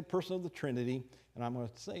 second person of the Trinity. And I'm going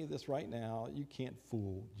to say this right now. You can't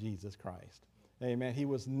fool Jesus Christ. Amen. He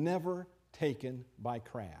was never taken by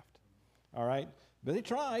craft. All right? But they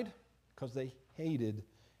tried because they hated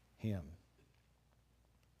him.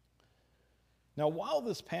 Now, while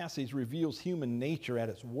this passage reveals human nature at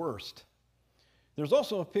its worst, there's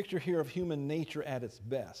also a picture here of human nature at its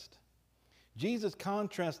best. Jesus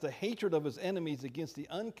contrasts the hatred of his enemies against the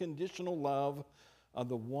unconditional love of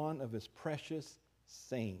the one of his precious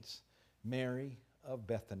saints, Mary of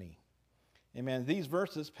Bethany. Amen. These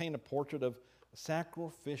verses paint a portrait of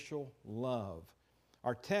sacrificial love.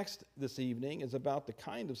 Our text this evening is about the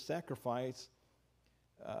kind of sacrifice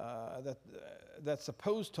that's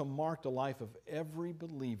supposed to mark the life of every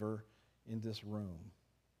believer in this room.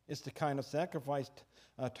 It's the kind of sacrifice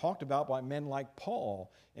talked about by men like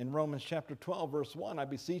Paul in Romans chapter 12, verse 1. I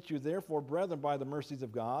beseech you, therefore, brethren, by the mercies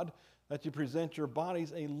of God, that you present your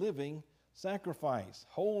bodies a living sacrifice,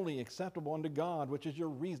 holy, acceptable unto God, which is your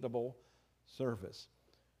reasonable service.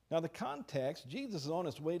 Now, the context, Jesus is on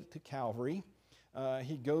his way to Calvary.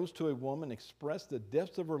 He goes to a woman, express the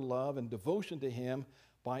depths of her love and devotion to him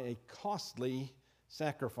by a costly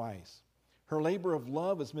sacrifice. Her labor of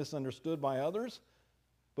love is misunderstood by others,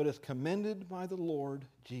 but is commended by the Lord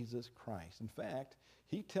Jesus Christ. In fact,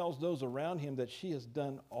 he tells those around him that she has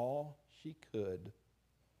done all she could,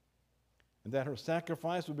 and that her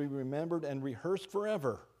sacrifice will be remembered and rehearsed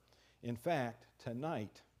forever. In fact,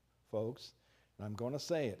 tonight, folks, and I'm going to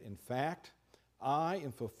say it, in fact, I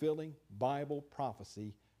am fulfilling Bible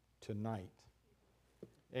prophecy tonight.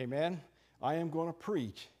 Amen? I am going to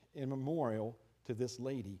preach in memorial to this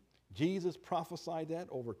lady. Jesus prophesied that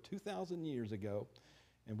over 2,000 years ago,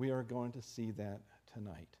 and we are going to see that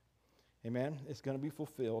tonight. Amen? It's going to be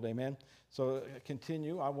fulfilled. Amen? So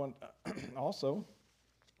continue. I want us to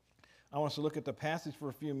look at the passage for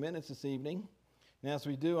a few minutes this evening. And as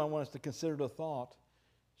we do, I want us to consider the thought,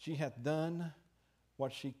 she hath done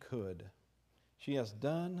what she could. She has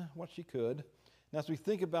done what she could. And as we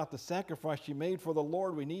think about the sacrifice she made for the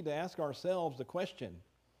Lord, we need to ask ourselves the question,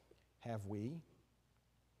 have we?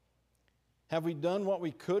 Have we done what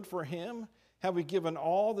we could for him? Have we given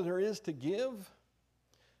all that there is to give?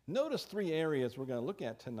 Notice three areas we're going to look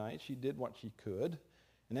at tonight. She did what she could.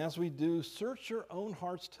 And as we do, search your own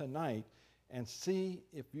hearts tonight and see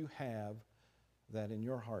if you have that in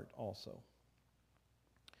your heart also.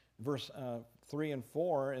 Verse 3 and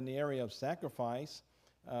 4, in the area of sacrifice,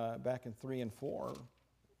 back in 3 and 4,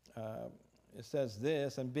 it says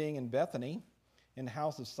this, and being in Bethany, in the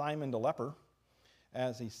house of Simon the leper,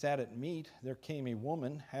 as he sat at meat, there came a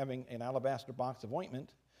woman having an alabaster box of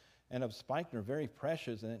ointment and of spikenard very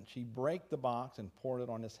precious, and she brake the box and poured it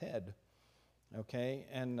on his head. Okay,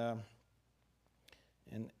 and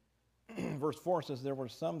verse 4 says there were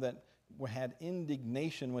some that had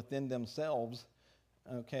indignation within themselves,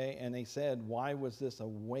 okay, and they said, why was this a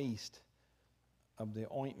waste of the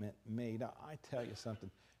ointment made? I tell you something.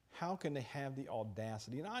 How can they have the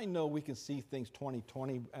audacity? And I know we can see things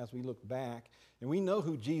 20/20 as we look back, and we know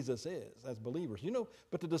who Jesus is as believers.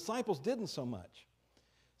 But the disciples didn't so much.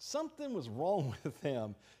 Something was wrong with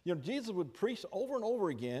them. Jesus would preach over and over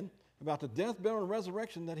again about the death, burial, and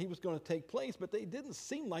resurrection that he was going to take place, but they didn't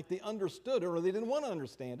seem like they understood it, or they didn't want to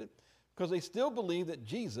understand it, because they still believed that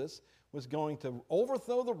Jesus was going to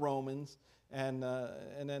overthrow the Romans and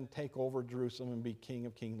then take over Jerusalem and be King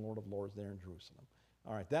of Kings, Lord of Lords there in Jerusalem.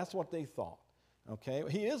 All right, that's what they thought. Okay,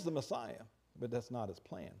 he is the Messiah, but that's not his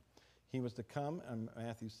plan. He was to come, and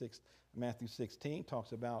Matthew 16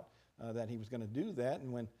 talks about that he was going to do that,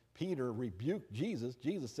 and when Peter rebuked Jesus,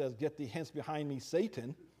 Jesus says, "Get thee hence behind me,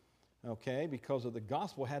 Satan," okay, because of the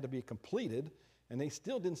gospel had to be completed, and they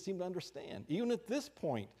still didn't seem to understand. Even at this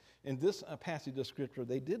point in this passage of Scripture,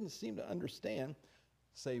 they didn't seem to understand,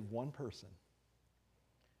 save one person,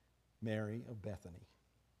 Mary of Bethany.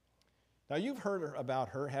 Now, you've heard about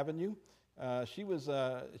her, haven't you? She was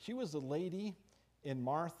the lady in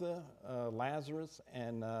Martha, Lazarus,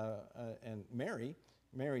 and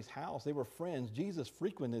Mary's house. They were friends. Jesus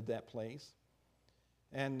frequented that place,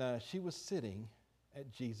 and she was sitting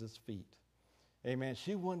at Jesus' feet. Amen.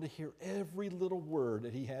 She wanted to hear every little word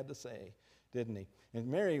that he had to say, didn't he? And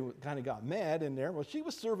Mary kind of got mad in there. Well, she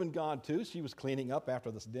was serving God too. She was cleaning up after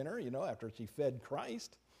this dinner, after she fed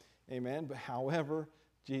Christ. Amen. But however,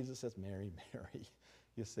 Jesus says, "Mary, Mary."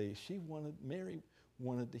 You see, Mary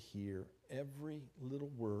wanted to hear every little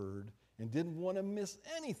word and didn't want to miss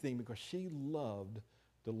anything because she loved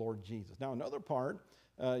the Lord Jesus. Now, another part,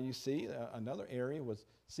 you see, another area was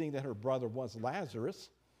seeing that her brother was Lazarus.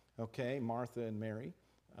 Okay, Martha and Mary,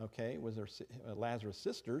 okay, was their Lazarus'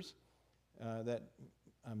 sisters, that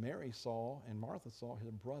Mary saw and Martha saw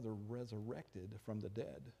her brother resurrected from the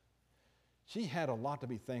dead. She had a lot to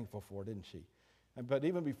be thankful for, didn't she? But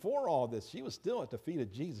even before all this, she was still at the feet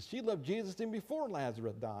of Jesus. She loved Jesus even before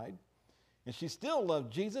Lazarus died, and she still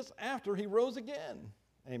loved Jesus after he rose again.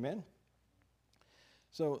 Amen.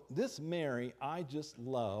 So this Mary, I just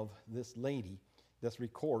love this lady that's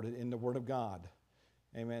recorded in the Word of God.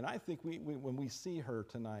 Amen. I think when we see her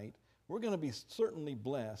tonight, we're going to be certainly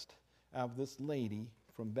blessed of this lady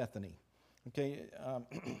from Bethany. Okay,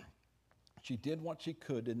 she did what she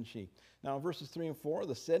could, didn't she? Now, verses 3 and 4,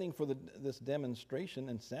 the setting for this demonstration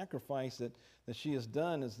and sacrifice that she has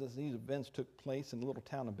done is that these events took place in the little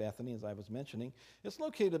town of Bethany, as I was mentioning. It's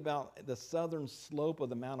located about the southern slope of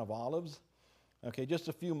the Mount of Olives. Okay, just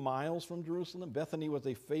a few miles from Jerusalem. Bethany was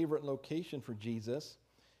a favorite location for Jesus.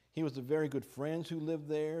 He was a very good friends who lived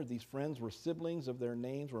there. These friends were siblings of their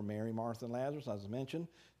names were Mary, Martha, and Lazarus, as mentioned.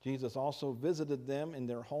 Jesus also visited them in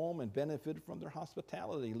their home and benefited from their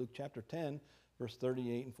hospitality. Luke chapter 10, verse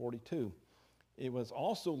 38 and 42. It was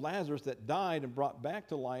also Lazarus that died and brought back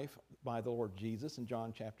to life by the Lord Jesus in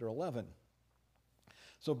John chapter 11.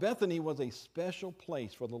 So Bethany was a special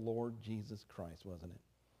place for the Lord Jesus Christ, wasn't it?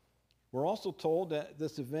 We're also told that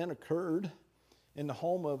this event occurred in the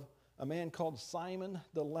home of a man called Simon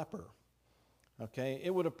the leper. Okay, it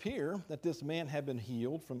would appear that this man had been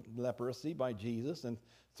healed from leprosy by Jesus and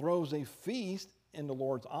throws a feast in the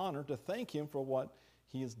Lord's honor to thank him for what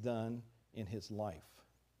he has done in his life.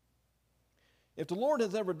 If the Lord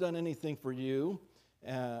has ever done anything for you,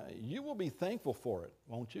 you will be thankful for it,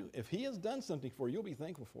 won't you? If he has done something for you, you'll be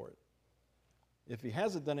thankful for it. If he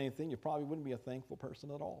hasn't done anything, you probably wouldn't be a thankful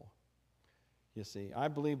person at all. You see, I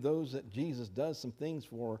believe those that Jesus does some things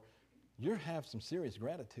for, you have some serious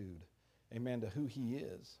gratitude, amen, to who he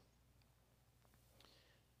is.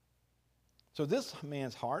 So this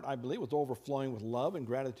man's heart, I believe, was overflowing with love and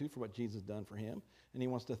gratitude for what Jesus has done for him, and he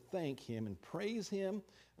wants to thank him and praise him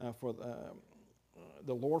for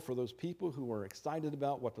the Lord for those people who are excited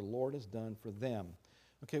about what the Lord has done for them.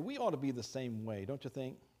 Okay, we ought to be the same way, don't you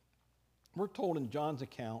think? We're told in John's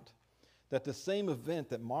account that the same event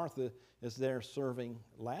that Martha is there serving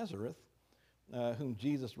Lazarus, whom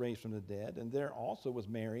Jesus raised from the dead, and there also was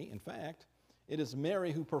Mary. In fact, it is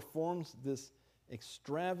Mary who performs this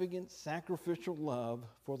extravagant sacrificial love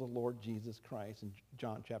for the Lord Jesus Christ in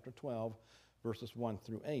John chapter 12, verses 1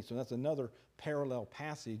 through 8. So that's another parallel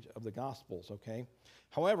passage of the Gospels, okay?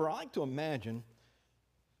 However, I like to imagine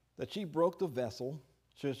that she broke the vessel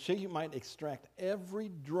so she might extract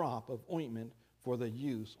every drop of ointment for the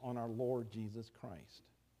use on our Lord Jesus Christ.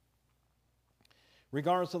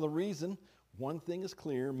 Regardless of the reason, one thing is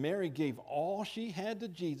clear. Mary gave all she had to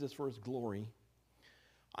Jesus for his glory.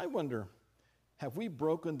 I wonder, have we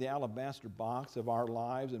broken the alabaster box of our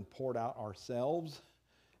lives and poured out ourselves?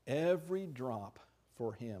 Every drop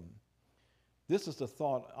for him. This is the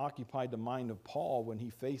thought occupied the mind of Paul when he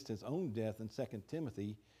faced his own death in 2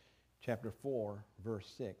 Timothy chapter 4,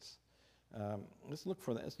 verse 6. Let's look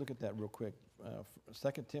for that. Let's look at that real quick.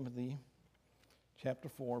 2 Timothy chapter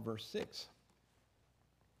 4, verse 6.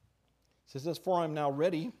 It says, "For I am now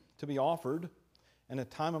ready to be offered, and the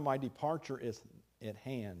time of my departure is at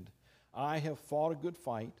hand. I have fought a good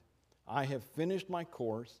fight. I have finished my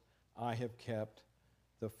course. I have kept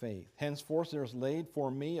the faith. Henceforth there is laid for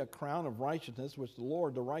me a crown of righteousness, which the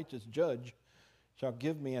Lord, the righteous judge, shall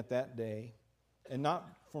give me at that day, and not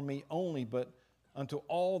for me only, but unto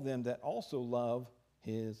all them that also love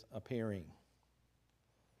his appearing.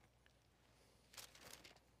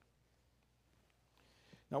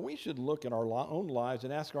 Now we should look at our own lives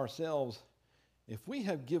and ask ourselves, if we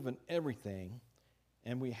have given everything,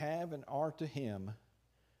 and we have and are to him,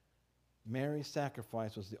 Mary's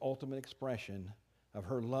sacrifice was the ultimate expression of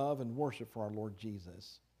her love and worship for our Lord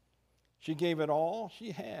Jesus. She gave it all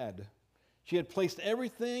she had. She had placed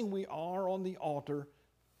everything we are on the altar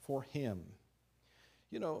for him.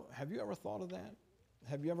 You know, have you ever thought of that?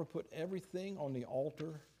 Have you ever put everything on the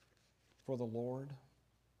altar for the Lord?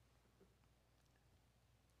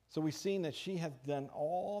 So we've seen that she had done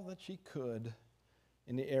all that she could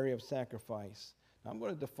in the area of sacrifice. Now I'm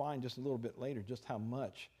going to define just a little bit later just how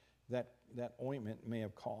much that ointment may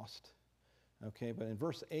have cost. Okay, but in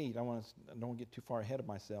verse 8, I don't get too far ahead of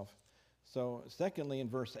myself. So secondly, in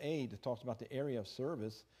verse 8, it talks about the area of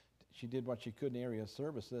service. She did what she could in the area of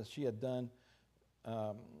service. It says she had done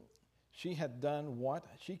what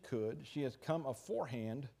she could. She has come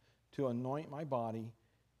aforehand to anoint my body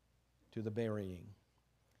to the burying.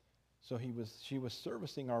 So she was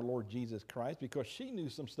servicing our Lord Jesus Christ because she knew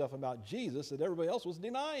some stuff about Jesus that everybody else was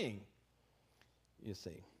denying. You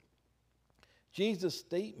see, Jesus'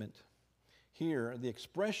 statement here, the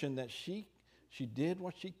expression that she did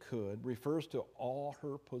what she could, refers to all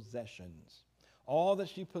her possessions, all that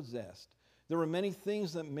she possessed. There were many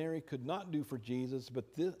things that Mary could not do for Jesus, but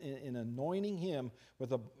in anointing him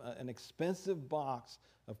with an expensive box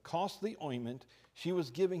of costly ointment, she was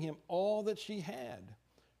giving him all that she had.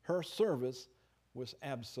 Her service was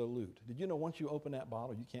absolute. Did you know once you open that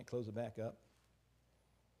bottle, you can't close it back up?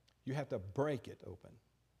 You have to break it open.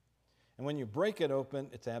 And when you break it open,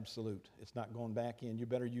 it's absolute. It's not going back in. You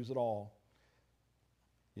better use it all.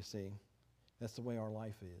 You see, that's the way our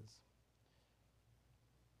life is.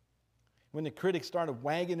 When the critics started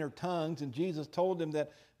wagging their tongues and Jesus told them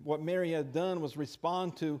that what Mary had done was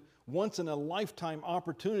respond to once in a lifetime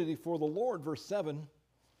opportunity for the Lord, verse 7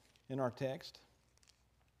 in our text.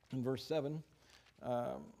 In verse 7,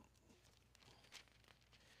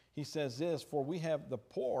 he says this, for we have the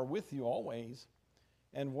poor with you always,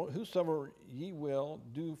 and whosoever ye will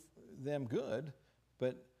do them good,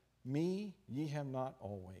 but me ye have not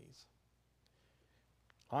always.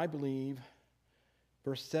 I believe,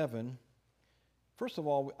 verse 7, first of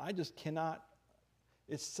all, I just cannot,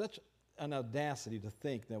 it's such an audacity to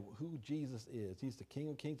think that who Jesus is. He's the King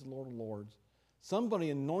of Kings and Lord of Lords. Somebody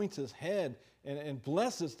anoints his head and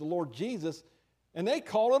blesses the Lord Jesus, and they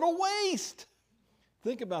call it a waste.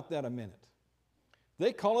 Think about that a minute.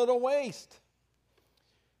 They call it a waste.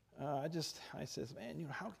 I says, man,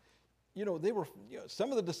 how, they were,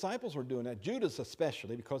 some of the disciples were doing that. Judas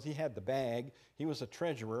especially, because he had the bag. He was a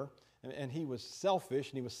treasurer, and he was selfish,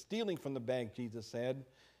 and he was stealing from the bag, Jesus said,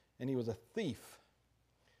 and he was a thief.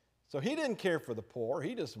 So he didn't care for the poor.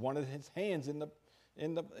 He just wanted his hands in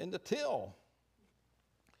the till.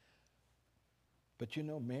 But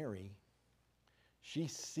Mary, she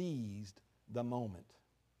seized the moment.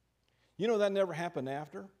 That never happened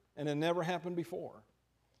after, and it never happened before.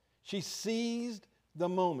 She seized the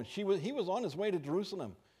moment. He was on his way to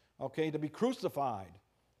Jerusalem, to be crucified.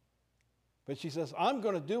 But she says, I'm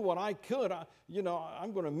going to do what I could.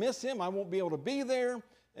 I'm going to miss him. I won't be able to be there.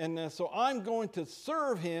 And so I'm going to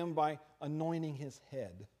serve him by anointing his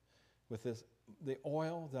head with the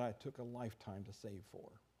oil that I took a lifetime to save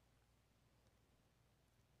for.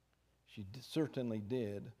 She certainly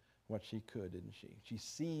did what she could, didn't she? She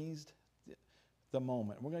seized the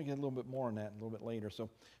moment. We're going to get a little bit more on that a little bit later. So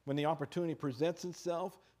when the opportunity presents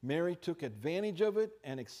itself, Mary took advantage of it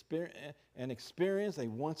and experienced a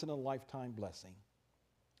once-in-a-lifetime blessing.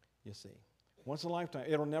 You see, once in a lifetime.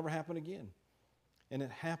 It'll never happen again. And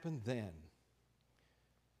it happened then.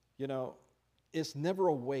 It's never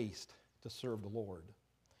a waste to serve the Lord.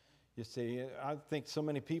 You see, I think so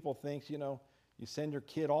many people think, you send your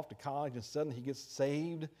kid off to college and suddenly he gets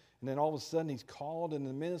saved, and then all of a sudden he's called in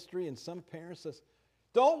the ministry, and some parents says,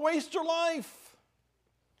 don't waste your life,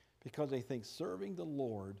 because they think serving the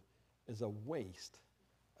Lord is a waste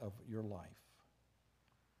of your life.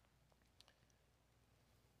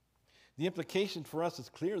 The implication for us is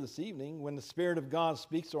clear this evening. When the Spirit of God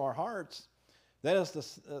speaks to our hearts, that is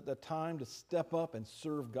the time to step up and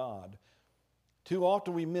serve God. Too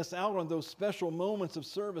often we miss out on those special moments of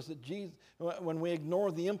service that Jesus, when we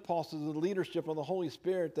ignore the impulses of the leadership of the Holy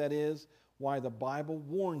Spirit. That is why the Bible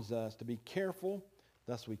warns us to be careful,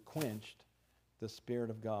 lest we quenched the Spirit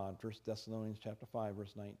of God. 1 Thessalonians chapter 5,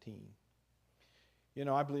 verse 19. You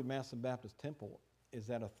know, I believe Madison Baptist Temple is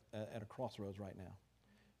at a crossroads right now.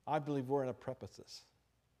 I believe we're at a precipice.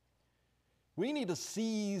 We need to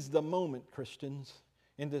seize the moment, Christians,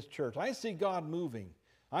 in this church. I see God moving.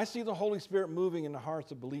 I see the Holy Spirit moving in the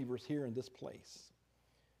hearts of believers here in this place.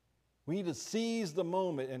 We need to seize the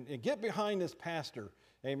moment and get behind this pastor,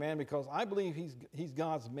 amen, because I believe he's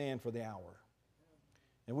God's man for the hour.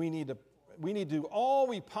 And we need to do all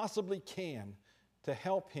we possibly can to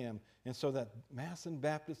help him, and so that Madison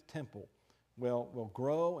Baptist Temple will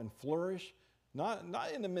grow and flourish, not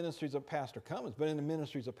in the ministries of Pastor Cummins, but in the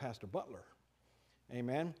ministries of Pastor Butler.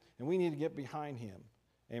 Amen. And we need to get behind him,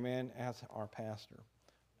 amen, as our pastor.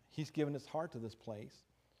 He's given his heart to this place,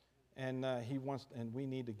 and we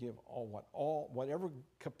need to give whatever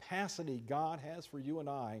capacity God has for you and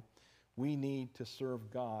I. We need to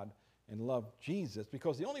serve God and love Jesus,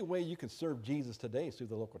 because the only way you can serve Jesus today is through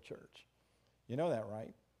the local church. You know that,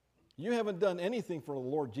 right? You haven't done anything for the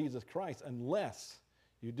Lord Jesus Christ unless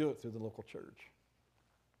you do it through the local church.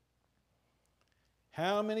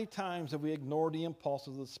 How many times have we ignored the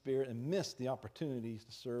impulses of the Spirit and missed the opportunities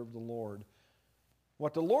to serve the Lord?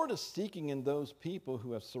 What the Lord is seeking in those people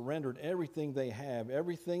who have surrendered everything they have,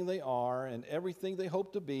 everything they are, and everything they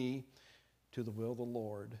hope to be to the will of the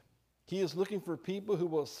Lord. He is looking for people who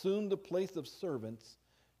will assume the place of servants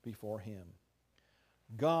before him.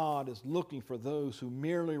 God is looking for those who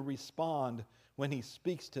merely respond when he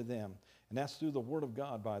speaks to them. And that's through the Word of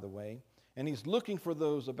God, by the way. And he's looking for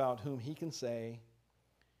those about whom he can say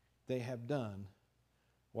they have done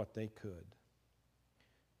what they could.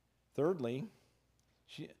 Thirdly,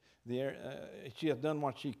 she has done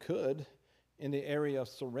what she could in the area of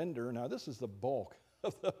surrender. Now, this is the bulk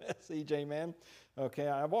of the message, amen. Okay,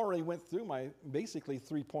 I've already went through my basically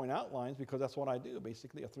 3-point outlines, because that's what I do,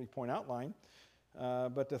 basically a 3-point outline.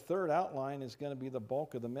 But the third outline is going to be the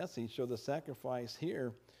bulk of the message. So the sacrifice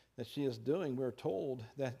here that she is doing, we're told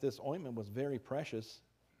that this ointment was very precious.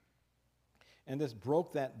 And this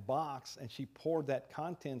broke that box, and she poured that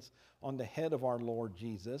contents on the head of our Lord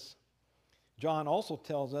Jesus. John also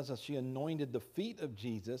tells us that she anointed the feet of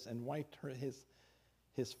Jesus and wiped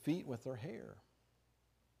his feet with her hair.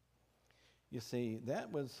 You see,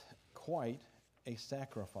 that was quite a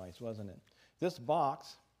sacrifice, wasn't it? This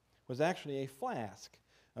box was actually a flask.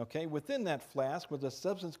 Okay, within that flask was a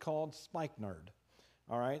substance called spikenard.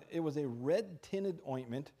 All right, it was a red-tinted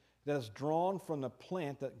ointment that is drawn from the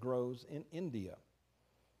plant that grows in India.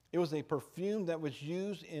 It was a perfume that was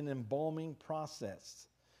used in embalming process.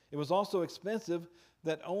 It was also expensive,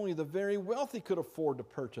 that only the very wealthy could afford to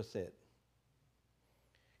purchase it.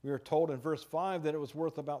 We are told in verse 5 that it was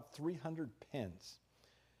worth about 300 pence.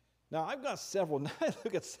 Now, I've got several, I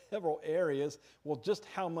look at several areas. Well, just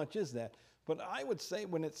how much is that? But I would say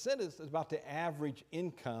when it said it's about the average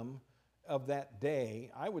income of that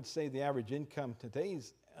day, I would say the average income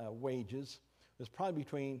today's wages was probably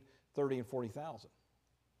between $30,000 and $40,000.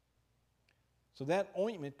 So that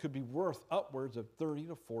ointment could be worth upwards of $30,000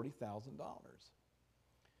 to $40,000.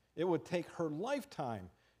 It would take her lifetime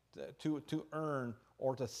to earn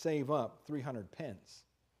or to save up 300 pence.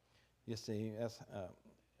 You see, that's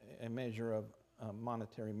a measure of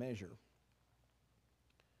monetary measure.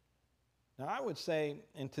 Now, I would say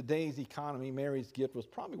in today's economy, Mary's gift was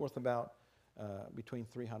probably worth about between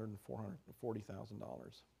 $300,000 and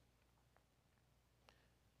 $440,000.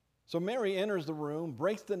 So Mary enters the room,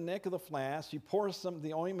 breaks the neck of the flask. She pours some of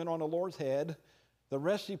the ointment on the Lord's head. The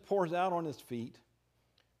rest she pours out on his feet.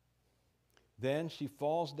 Then she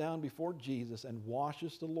falls down before Jesus and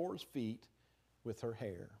washes the Lord's feet with her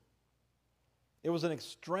hair. It was an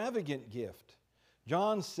extravagant gift.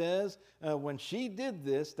 John says when she did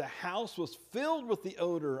this, the house was filled with the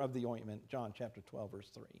odor of the ointment. John chapter 12, verse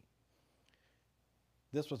 3.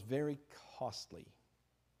 This was very costly.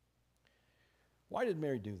 Why did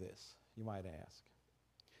Mary do this, you might ask?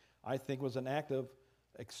 I think it was an act of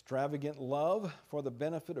extravagant love for the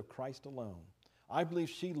benefit of Christ alone. I believe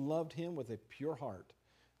she loved him with a pure heart.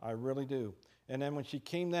 I really do. And then when she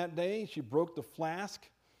came that day, she broke the flask,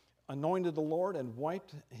 anointed the Lord, and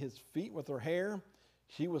wiped his feet with her hair.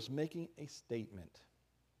 She was making a statement.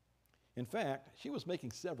 In fact, she was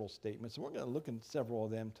making several statements, and we're going to look at several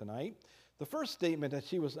of them tonight. The first statement that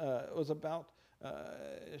she was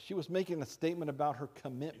making a statement about her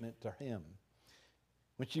commitment to him.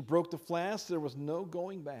 When she broke the flask, there was no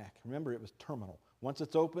going back. Remember, it was terminal. Once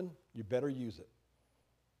it's open, you better use it.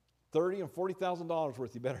 $30,000 and $40,000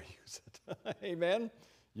 worth, you better use it. Amen?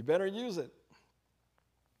 You better use it.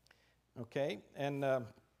 Okay? And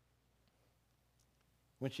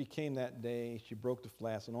when she came that day, she broke the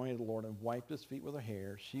flask, anointed the Lord, and wiped his feet with her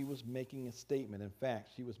hair. She was making a statement. In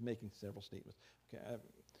fact, she was making several statements.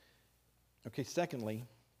 Secondly,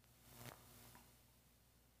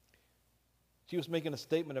 she was making a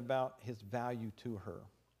statement about his value to her.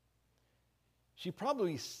 She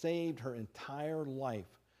probably saved her entire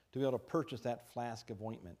life to be able to purchase that flask of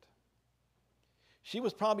ointment. She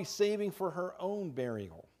was probably saving for her own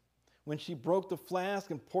burial. When she broke the flask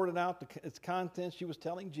and poured it out, its contents, she was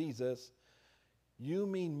telling Jesus, "You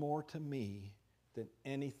mean more to me than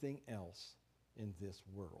anything else in this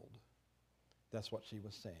world." That's what she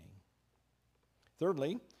was saying.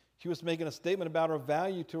 Thirdly, she was making a statement about her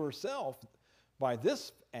value to herself. By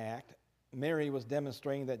this act, Mary was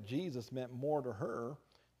demonstrating that Jesus meant more to her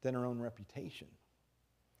than her own reputation.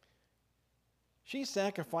 She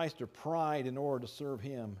sacrificed her pride in order to serve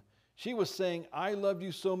him. She was saying, "I love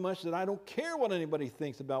you so much that I don't care what anybody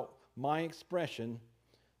thinks about my expression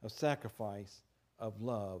of sacrifice, of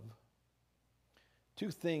love." Two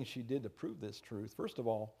things she did to prove this truth. First of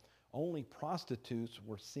all, only prostitutes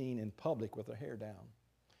were seen in public with their hair down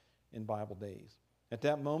in Bible days. At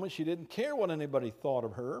that moment, she didn't care what anybody thought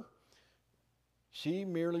of her. She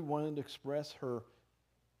merely wanted to express her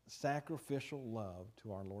sacrificial love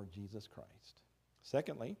to our Lord Jesus Christ.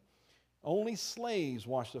 Secondly, only slaves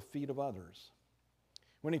washed the feet of others.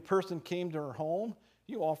 When a person came to her home,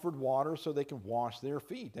 you offered water so they could wash their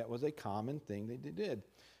feet. That was a common thing they did.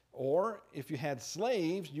 Or if you had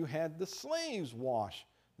slaves, you had the slaves wash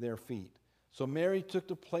their feet. So Mary took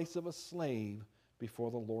the place of a slave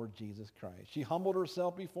before the Lord Jesus Christ. She humbled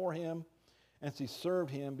herself before him, and she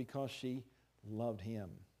served him because she loved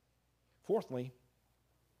him. Fourthly,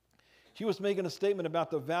 she was making a statement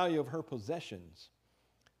about the value of her possessions.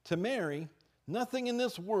 To Mary, nothing in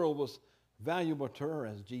this world was valuable to her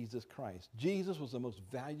as Jesus Christ. Jesus was the most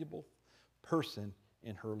valuable person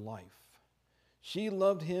in her life. She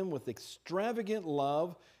loved him with extravagant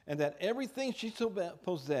love, and that everything she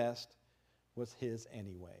possessed was his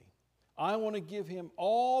anyway. "I want to give him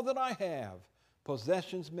all that I have."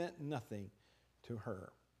 Possessions meant nothing to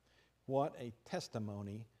her. What a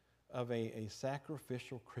testimony of a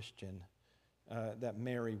sacrificial Christian that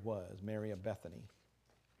Mary was, Mary of Bethany.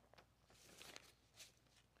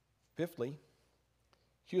 Fifthly,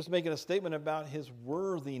 she was making a statement about his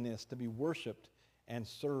worthiness to be worshiped and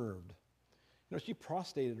served. She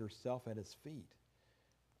prostrated herself at his feet.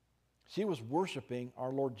 She was worshiping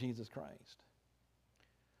our Lord Jesus Christ.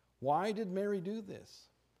 Why did Mary do this?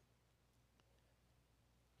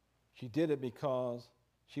 She did it because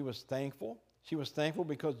she was thankful. She was thankful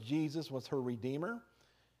because Jesus was her Redeemer.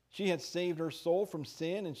 She had saved her soul from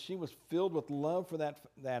sin, and she was filled with love for that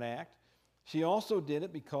act. She also did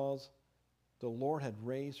it because the Lord had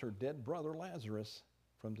raised her dead brother Lazarus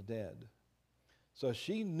from the dead. So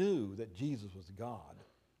she knew that Jesus was God.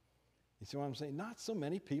 You see what I'm saying? Not so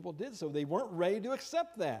many people did so. They weren't ready to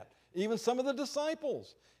accept that. Even some of the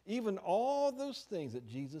disciples, even all those things that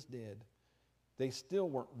Jesus did, they still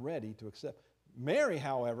weren't ready to accept. Mary,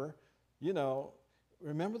 however,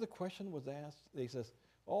 remember the question was asked? They says,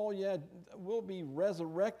 "Oh yeah, we'll be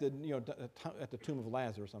resurrected." At the tomb of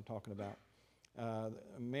Lazarus, I'm talking about.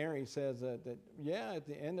 Mary says that at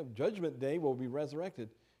the end of Judgment Day we'll be resurrected.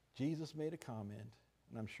 Jesus made a comment,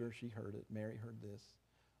 and I'm sure she heard it. Mary heard this: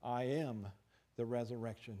 "I am the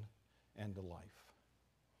resurrection and the life."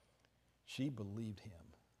 She believed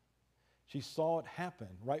him. She saw it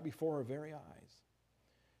happen right before her very eyes.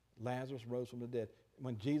 Lazarus rose from the dead.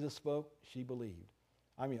 When Jesus spoke, she believed.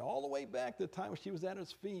 I mean, all the way back to the time when she was at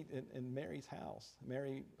his feet in Mary's house,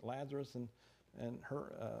 Mary, Lazarus, and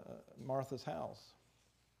her Martha's house.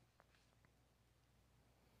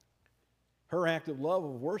 Her act of love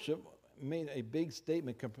of worship made a big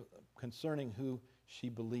statement concerning who she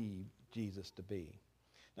believed Jesus to be.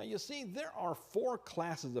 Now you see, there are 4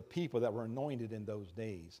 classes of people that were anointed in those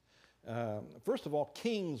days. First of all,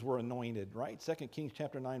 kings were anointed, right? 2 Kings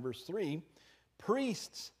chapter 9, verse 3.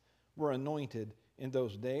 Priests were anointed in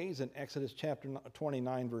those days in Exodus chapter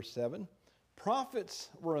 29, verse 7. Prophets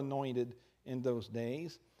were anointed in those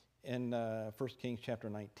days in 1 Kings chapter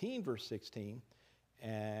 19, verse 16.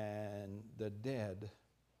 And the dead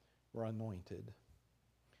were anointed.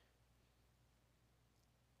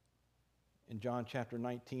 In John chapter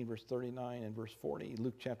 19, verse 39 and verse 40,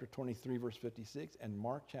 Luke chapter 23, verse 56, and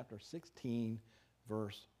Mark chapter 16,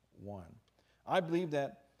 verse 1. I believe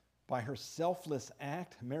that by her selfless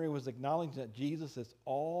act, Mary was acknowledging that Jesus is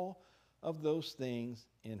all of those things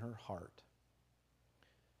in her heart.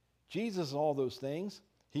 Jesus is all those things,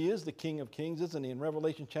 He is the King of Kings, isn't he? In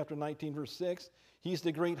Revelation chapter 19, verse 6. He's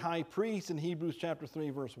the great high priest in Hebrews chapter 3,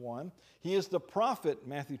 verse 1. He is the prophet,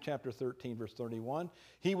 Matthew chapter 13, verse 31.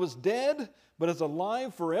 He was dead, but is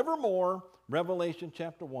alive forevermore, Revelation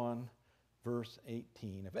chapter 1, verse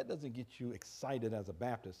 18. If that doesn't get you excited as a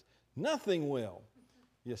Baptist, nothing will,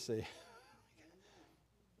 you see.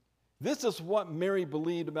 This is what Mary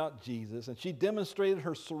believed about Jesus, and she demonstrated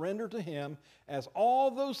her surrender to him as all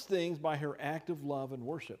those things by her active love and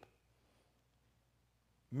worship.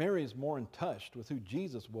 Mary is more in touch with who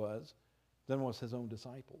Jesus was than was his own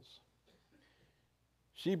disciples.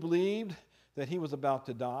 She believed that he was about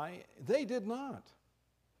to die. They did not.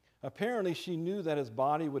 Apparently, she knew that his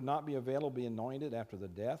body would not be available to be anointed after the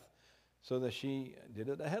death, so that she did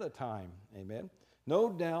it ahead of time. Amen.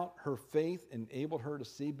 No doubt her faith enabled her to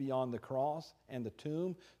see beyond the cross and the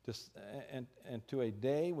tomb and to a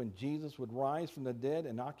day when Jesus would rise from the dead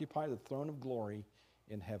and occupy the throne of glory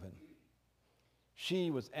in heaven.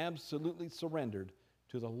 She was absolutely surrendered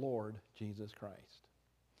to the Lord Jesus Christ.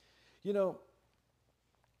 You know,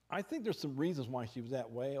 I think there's some reasons why she was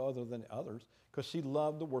that way other than others, because she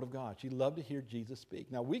loved the Word of God. She loved to hear Jesus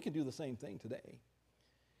speak. Now, we can do the same thing today.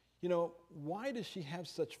 You know, why does she have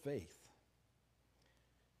such faith?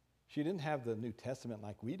 She didn't have the New Testament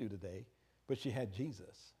like we do today, but she had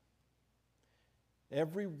Jesus.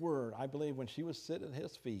 Every word, I believe, when she was sitting at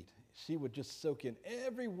his feet, she would just soak in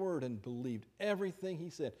every word and believed everything he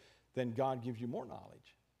said. Then God gives you more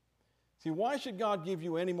knowledge. See, why should God give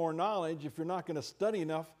you any more knowledge if you're not going to study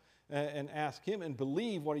enough and ask him and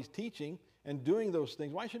believe what he's teaching and doing those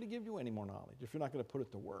things? Why should he give you any more knowledge if you're not going to put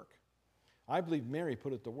it to work? I believe Mary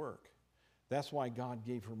put it to work. That's why God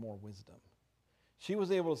gave her more wisdom. She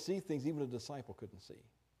was able to see things even a disciple couldn't see.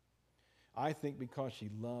 I think because she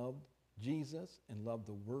loved Jesus and loved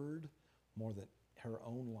the Word more than her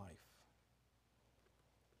own life.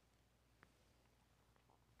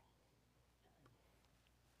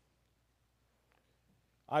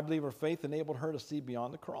 I believe her faith enabled her to see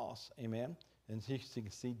beyond the cross, amen, and she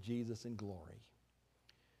can see Jesus in glory.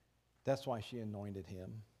 That's why she anointed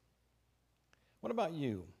him. What about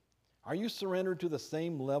you? Are you surrendered to the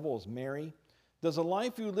same level as Mary? Does the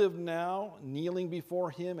life you live now, kneeling before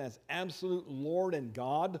him as absolute Lord and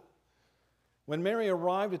God? When Mary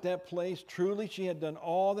arrived at that place, truly she had done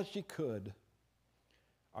all that she could.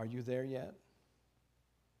 Are you there yet?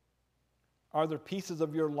 Are there pieces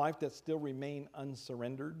of your life that still remain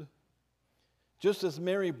unsurrendered? Just as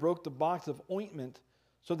Mary broke the box of ointment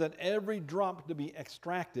so that every drop to be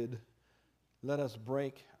extracted, let us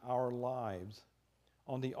break our lives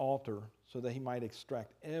on the altar so that he might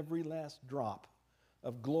extract every last drop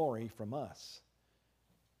of glory from us.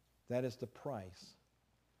 That is the price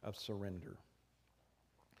of surrender.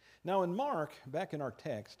 Now in Mark, back in our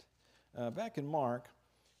text,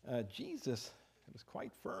 Jesus was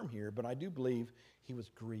quite firm here, but I do believe he was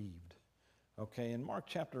grieved. Okay, in Mark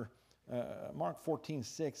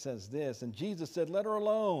 14:6 says this, and Jesus said, "Let her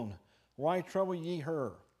alone. Why trouble ye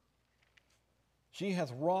her? She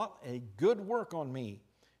hath wrought a good work on me."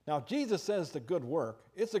 Now, Jesus says the good work.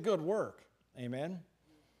 It's a good work. Amen?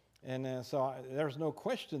 And so there's no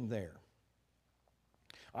question there.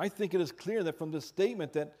 I think it is clear that from this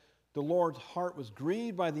statement that the Lord's heart was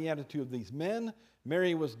grieved by the attitude of these men.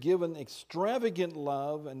 Mary was given extravagant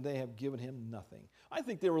love, and they have given him nothing. I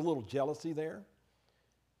think there was a little jealousy there.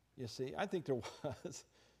 You see, I think there was.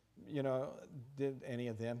 You know, did any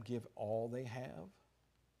of them give all they have?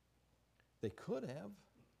 They could have.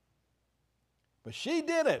 But she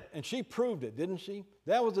did it, and she proved it, didn't she?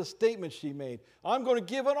 That was a statement she made. I'm going to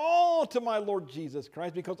give it all to my Lord Jesus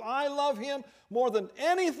Christ because I love him more than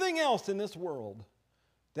anything else in this world.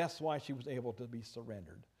 That's why she was able to be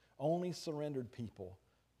surrendered. Only surrendered people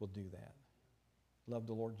will do that. Love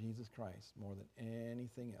the Lord Jesus Christ more than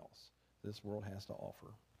anything else this world has to offer.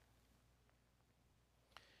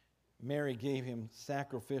 Mary gave him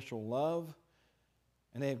sacrificial love,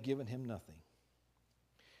 and they have given him nothing.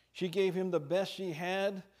 She gave him the best she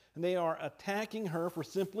had, and they are attacking her for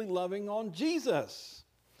simply loving on Jesus,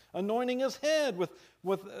 anointing his head with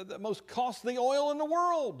the most costly oil in the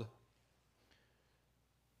world.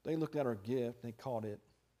 They looked at her gift, and they called it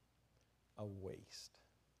a waste.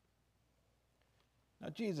 Now,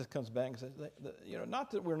 Jesus comes back and says,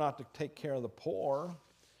 not that we're not to take care of the poor,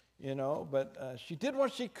 but she did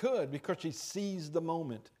what she could because she seized the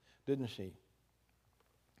moment, didn't she?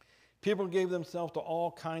 People give themselves to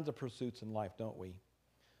all kinds of pursuits in life, don't we?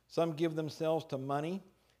 Some give themselves to money,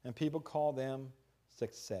 and people call them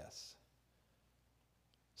success.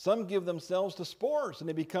 Some give themselves to sports, and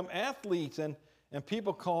they become athletes, and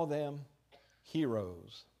people call them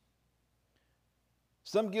heroes.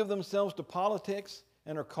 Some give themselves to politics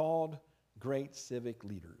and are called great civic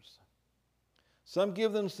leaders. Some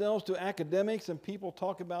give themselves to academics, and people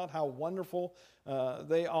talk about how wonderful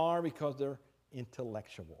they are because they're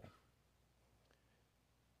intellectual.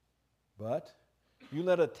 But you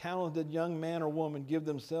let a talented young man or woman give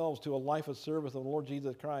themselves to a life of service of the Lord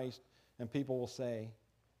Jesus Christ, and people will say,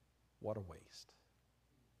 what a waste.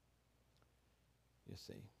 You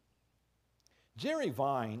see. Jerry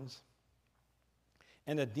Vines,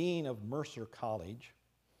 and a dean of Mercer College,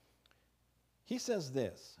 he says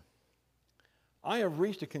this: I have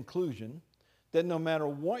reached a conclusion that no matter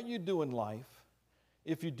what you do in life,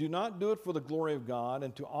 if you do not do it for the glory of God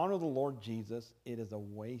and to honor the Lord Jesus, it is a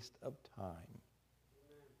waste of time.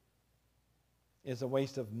 It's a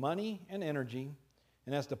waste of money and energy,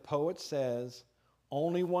 and as the poet says,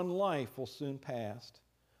 only one life will soon pass.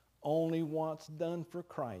 Only what's done for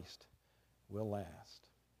Christ will last.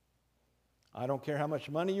 I don't care how much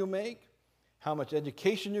money you make, how much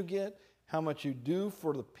education you get, how much you do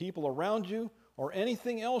for the people around you, or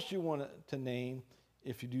anything else you want to name.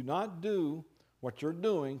 If you do not do what you're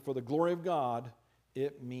doing for the glory of God,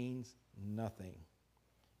 it means nothing.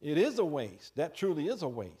 It is a waste. That truly is a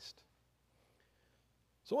waste.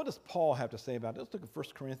 So what does Paul have to say about it? Let's look at 1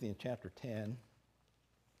 Corinthians chapter 10.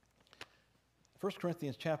 1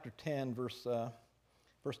 Corinthians chapter 10, verse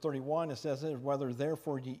 31, it says, whether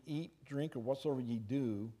therefore ye eat, drink, or whatsoever ye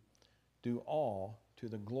do, do all to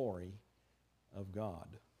the glory of God.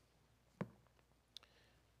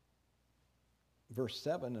 Verse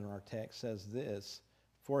 7 in our text says this: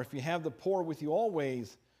 for if ye have the poor with you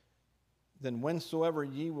always, then whensoever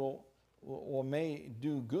ye will may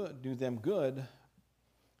do good, do them good,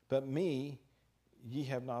 but me ye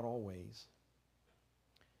have not always.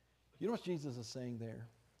 You know what Jesus is saying there?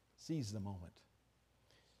 Seize the moment.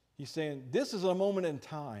 He's saying this is a moment in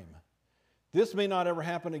time. This may not ever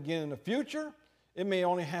happen again in the future. It may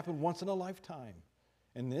only happen once in a lifetime.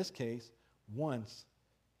 In this case, once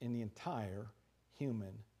in the entire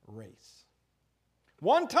human race.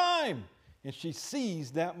 One time! And she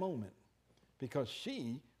seized that moment because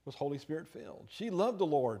she was Holy Spirit filled. She loved the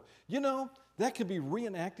Lord. You know, that could be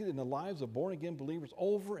reenacted in the lives of born-again believers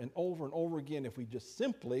over and over and over again if we just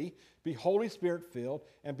simply be Holy Spirit filled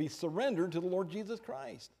and be surrendered to the Lord Jesus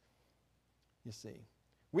Christ. You see,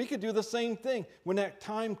 we could do the same thing when that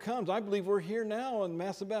time comes. I believe we're here now in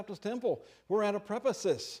Massive Baptist Temple. We're at a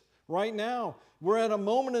prepasis right now. We're at a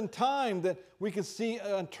moment in time that we can see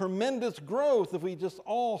a tremendous growth if we just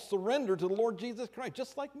all surrender to the Lord Jesus Christ,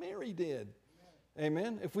 just like Mary did.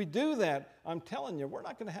 Amen. If we do that, I'm telling you, we're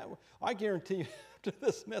not going to have, I guarantee you, after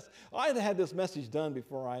this mess, I had this message done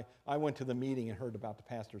before I went to the meeting and heard about the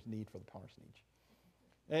pastor's need for the parsonage.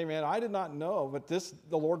 Amen. I did not know, but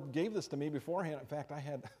the Lord gave this to me beforehand. In fact, I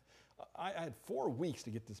had 4 weeks to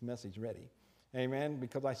get this message ready. Amen.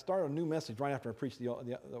 Because I started a new message right after I preached the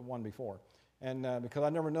one before. And because I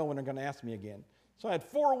never know when they're going to ask me again. So I had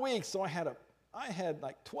 4 weeks, so I had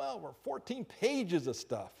like 12 or 14 pages of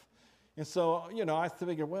stuff. And so, you know, I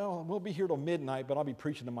figured, well, we'll be here till midnight, but I'll be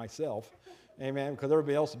preaching to myself. Amen. Because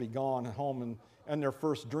everybody else will be gone at home and their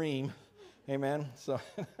first dream. Amen. So,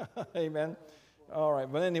 amen. All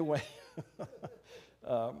right. But anyway,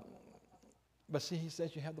 but see, he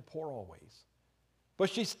says you have the poor always. But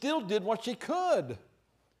she still did what she could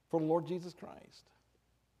for the Lord Jesus Christ.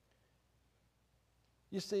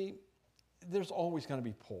 You see, there's always going to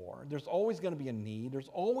be poor. There's always going to be a need. There's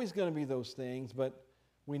always going to be those things, but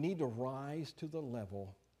we need to rise to the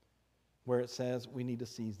level where it says we need to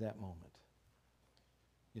seize that moment.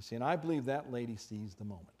 You see, and I believe that lady seized the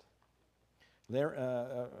moment.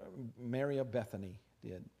 Mary of Bethany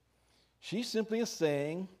did. She simply is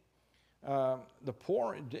saying, the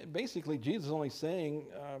poor, basically Jesus is only saying,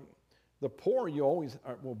 the poor you always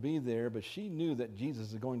will be there, but she knew that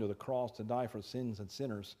Jesus is going to the cross to die for sins and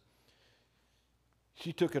sinners.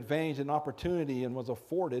 She took advantage of an opportunity and was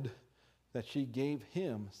afforded that she gave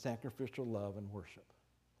him sacrificial love and worship.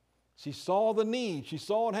 She saw the need. She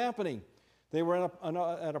saw it happening. They were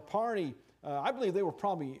at a party. I believe they were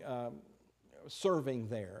probably serving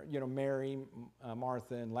there. You know, Mary,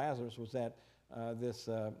 Martha, and Lazarus was at this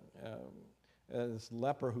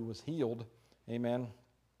leper who was healed. Amen.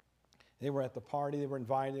 They were at the party. They were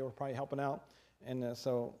invited. They were probably helping out. And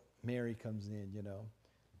so Mary comes in, you know,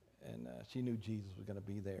 and she knew Jesus was going to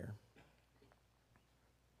be there.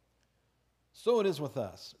 So it is with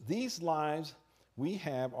us. These lives we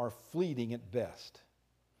have are fleeting at best.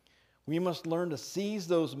 We must learn to seize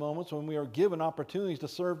those moments when we are given opportunities to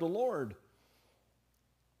serve the Lord.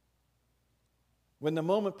 When the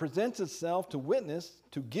moment presents itself to witness,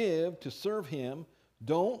 to give, to serve Him,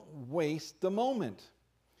 Don't waste the moment.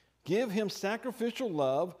 Give him sacrificial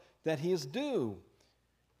love that he is due.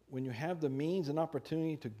 When you have the means and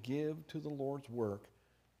opportunity to give to the Lord's work,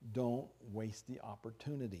 don't waste the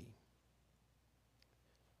opportunity.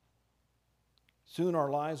 Soon our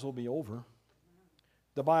lives will be over.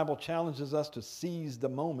 The Bible challenges us to seize the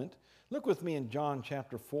moment. Look with me in John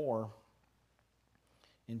chapter 4.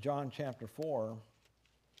 In John chapter 4,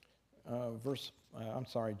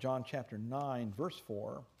 John chapter 9, verse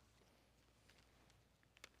 4.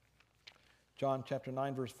 John chapter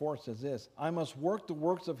 9, verse 4 says this, I must work the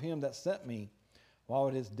works of him that sent me while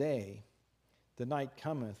it is day. The night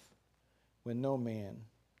cometh when no man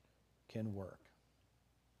can work.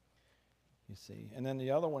 You see. And then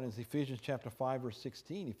the other one is Ephesians chapter 5, verse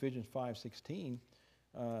 16. Ephesians 5:16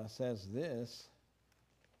 says this.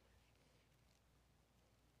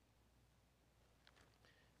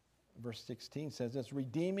 Verse 16 says this,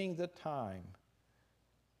 redeeming the time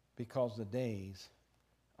because the days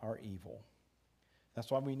are evil. That's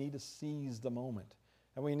why we need to seize the moment.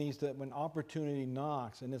 And we need to, when opportunity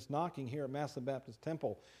knocks, and it's knocking here at Massive Baptist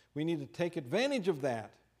Temple, we need to take advantage of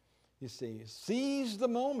that. You see, seize the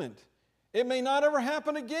moment. It may not ever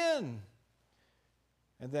happen again.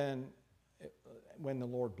 And then when the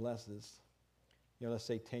Lord blesses, let's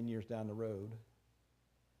say 10 years down the road,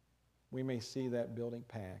 we may see that building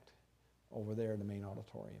packed over there in the main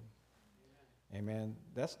auditorium. Amen.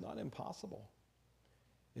 That's not impossible.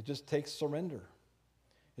 It just takes surrender.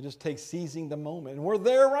 It just takes seizing the moment. And we're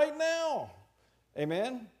there right now.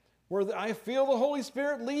 Amen. I feel the Holy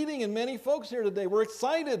Spirit leading in many folks here today. We're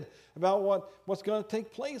excited about what's going to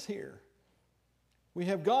take place here. We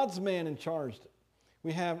have God's man in charge.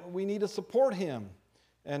 We need to support him.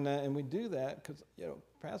 And we do that because,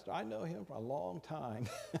 Pastor, I know him for a long time.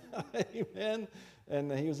 Amen. And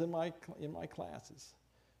he was in my classes.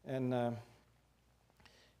 And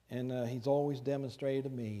he's always demonstrated to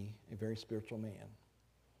me a very spiritual man.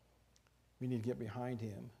 We need to get behind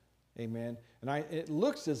him. Amen. And it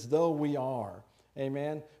looks as though we are.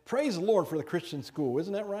 Amen. Praise the Lord for the Christian school.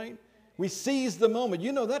 Isn't that right? We seized the moment.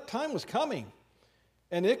 That time was coming.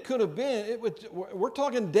 And it could have been, we're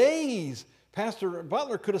talking days. Pastor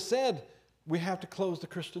Butler could have said, we have to close the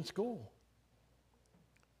Christian school.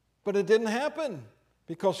 But it didn't happen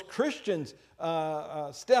because Christians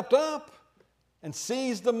stepped up and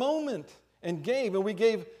seized the moment and gave. And we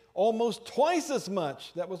gave almost twice as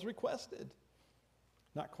much that was requested.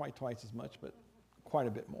 Not quite twice as much, but quite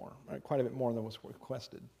a bit more. Right? Quite a bit more than was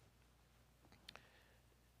requested.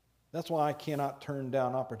 That's why I cannot turn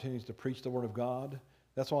down opportunities to preach the Word of God.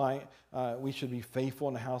 That's why we should be faithful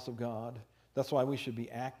in the house of God. That's why we should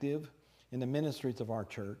be active in the ministries of our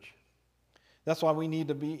church. That's why we need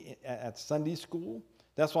to be at Sunday school.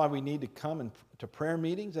 That's why we need to come to prayer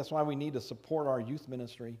meetings. That's why we need to support our youth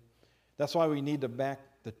ministry. That's why we need to back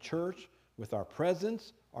the church with our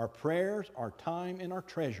presence, our prayers, our time, and our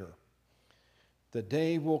treasure. The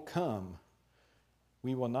day will come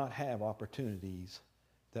we will not have opportunities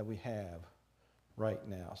that we have right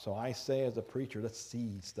now. So I say as a preacher, let's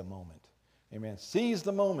seize the moment. Amen. Seize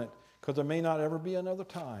the moment, because there may not ever be another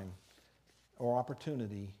time or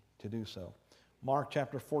opportunity to do so. Mark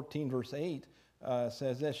chapter 14, verse 8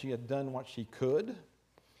 says that she had done what she could.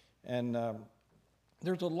 And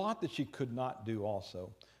there's a lot that she could not do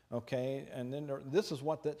also. Okay? And then this is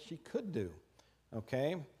what that she could do.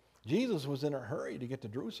 Okay? Jesus was in a hurry to get to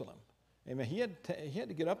Jerusalem. Amen. He had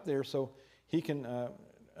to get up there so he can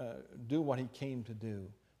do what he came to do,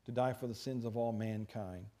 to die for the sins of all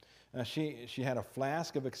mankind. She had a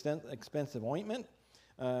flask of expensive ointment.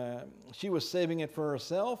 She was saving it for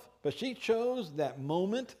herself, but she chose that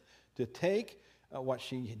moment to take what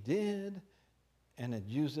she did and to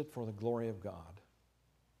use it for the glory of God.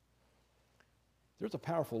 There's a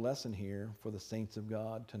powerful lesson here for the saints of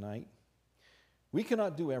God tonight. We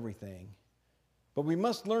cannot do everything, but we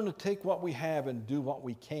must learn to take what we have and do what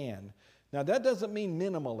we can. Now, that doesn't mean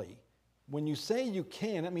minimally. When you say you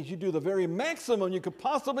can, that means you do the very maximum you could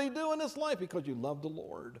possibly do in this life because you love the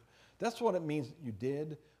Lord. That's what it means. You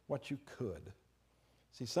did what you could.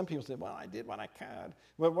 See, some people say, well, I did what I could.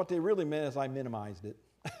 Well, what they really meant is I minimized it.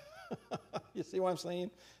 You see what I'm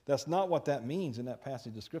saying? That's not what that means in that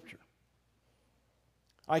passage of Scripture.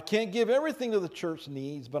 I can't give everything that the church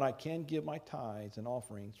needs, but I can give my tithes and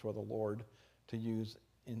offerings for the Lord to use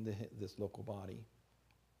in this local body.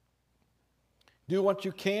 Do what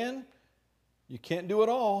you can. You can't do it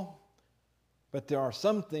all, but there are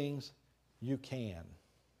some things you can.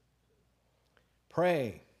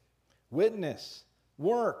 Pray, witness,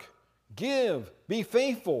 work, give, be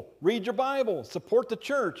faithful, read your Bible, support the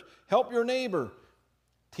church, help your neighbor,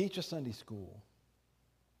 teach a Sunday school.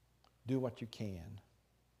 do what you can.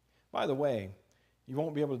 By the way, you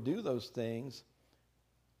won't be able to do those things.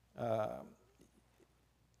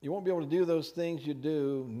 You won't be able to do those things you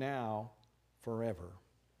do now forever.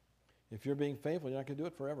 If you're being faithful, you're not going to do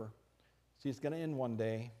it forever. See, it's going to end one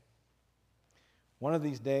day. One of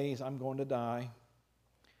these days, I'm going to die.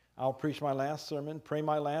 I'll preach my last sermon, pray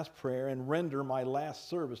my last prayer, and render my last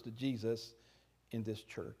service to Jesus in this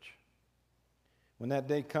church. When that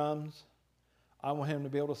day comes, I want him to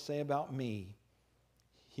be able to say about me,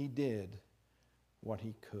 he did what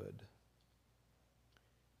he could.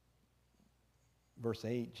 Verse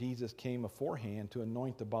 8, Jesus came aforehand to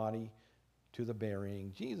anoint the body to the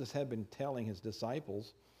burying. Jesus had been telling his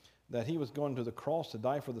disciples that he was going to the cross to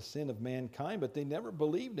die for the sin of mankind, but they never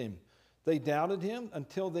believed him. They doubted him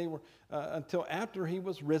until after he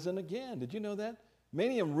was risen again. Did you know that?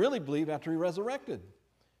 Many of them really believed after he resurrected.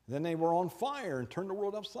 Then they were on fire and turned the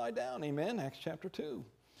world upside down. Amen. Acts chapter 2.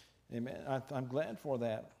 Amen. I'm glad for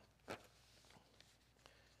that.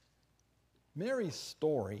 Mary's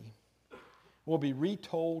story will be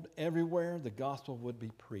retold everywhere the gospel would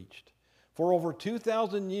be preached. For over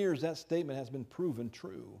 2,000 years, that statement has been proven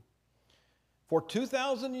true. For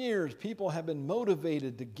 2,000 years, people have been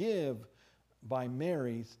motivated to give by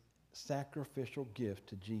Mary's sacrificial gift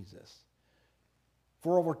to Jesus.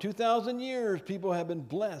 For over 2,000 years, people have been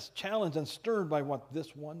blessed, challenged, and stirred by what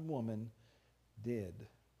this one woman did.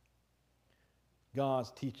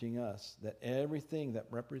 God's teaching us that everything that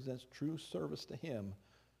represents true service to him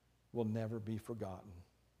will never be forgotten.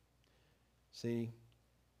 See,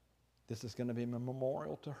 this is going to be a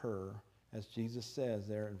memorial to her, as Jesus says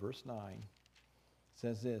there in verse 9. It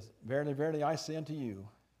says this, "Verily, verily, I say unto you,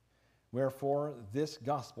 wherefore this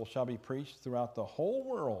gospel shall be preached throughout the whole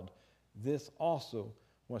world, this also,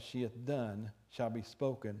 what she hath done, shall be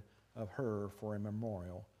spoken of her for a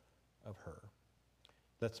memorial of her."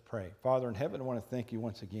 Let's pray. Father in heaven, I want to thank you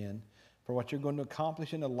once again for what you're going to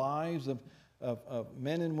accomplish in the lives of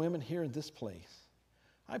men and women here in this place.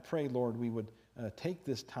 I pray, Lord, we would take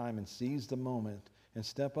this time and seize the moment and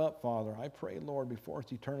step up, Father. I pray, Lord, before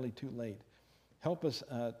it's eternally too late, help us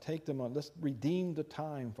take them on. Let's redeem the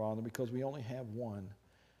time, Father, because we only have one.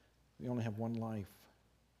 We only have one life.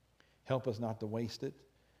 Help us not to waste it.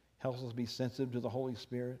 Help us be sensitive to the Holy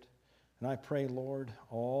Spirit. And I pray, Lord,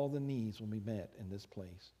 all the needs will be met in this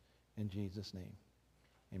place. In Jesus' name,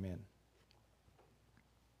 amen.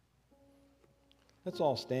 Let's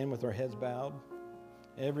all stand with our heads bowed,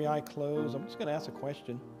 every eye closed. I'm just going to ask a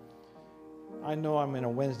question. I know I'm in a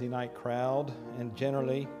Wednesday night crowd, and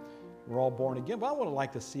generally we're all born again, but I would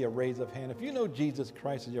like to see a raise of hand. If you know Jesus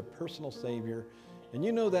Christ as your personal Savior, and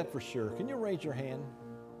you know that for sure, can you raise your hand?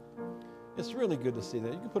 It's really good to see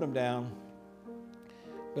that. You can put them down.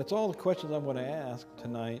 That's all the questions I'm going to ask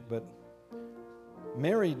tonight, but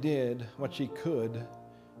Mary did what she could,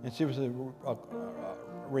 and she was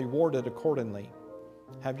rewarded accordingly.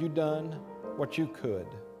 Have you done what you could?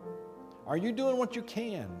 Are you doing what you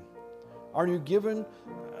can? Are you giving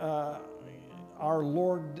our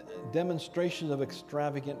Lord demonstrations of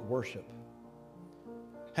extravagant worship?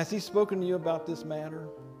 Has he spoken to you about this matter?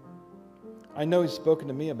 I know he's spoken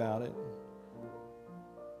to me about it.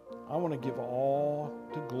 I want to give all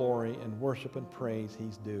the glory and worship and praise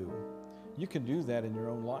he's due. You can do that in your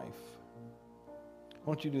own life.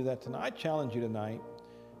 Won't you do that tonight? I challenge you tonight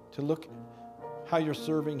to look how you're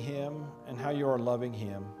serving him and how you are loving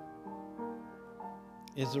him.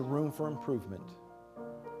 Is there room for improvement?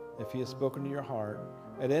 If he has spoken to your heart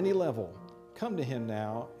at any level, come to him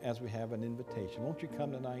now as we have an invitation. Won't you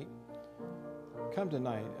come tonight? Come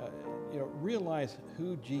tonight. Realize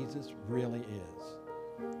who Jesus really is.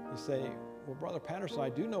 You say, well, Brother Patterson, I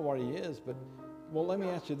do know what he is, but, well, let me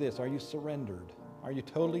ask you this. Are you surrendered? Are you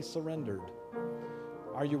totally surrendered?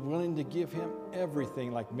 Are you willing to give him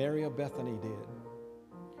everything like Mary of Bethany did?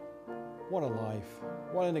 What a life.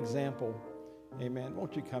 What an example. Amen.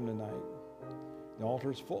 Won't you come tonight? The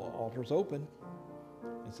altar's full. Altar's open.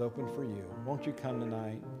 It's open for you. Won't you come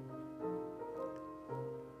tonight?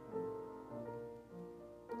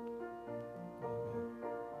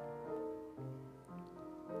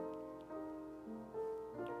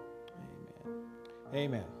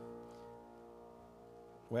 Amen.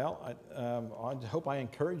 Well, I hope I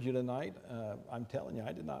encourage you tonight. I'm telling you,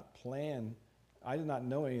 I did not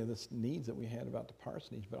know any of the needs that we had about the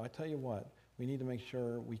parsonage, but I tell you what, we need to make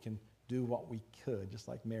sure we can do what we could, just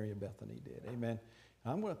like Mary of Bethany did. Amen.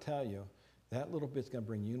 And I'm going to tell you, that little bit's going to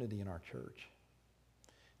bring unity in our church.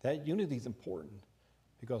 That unity is important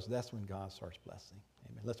because that's when God starts blessing.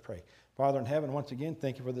 Amen. Let's pray. Father in heaven, once again,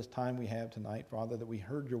 thank you for this time we have tonight, Father, that we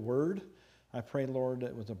heard your word. I pray, Lord, that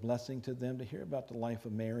it was a blessing to them to hear about the life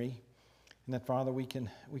of Mary. And that, Father, we can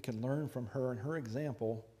learn from her and her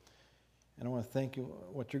example. And I want to thank you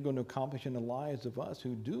what you're going to accomplish in the lives of us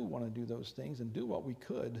who do want to do those things and do what we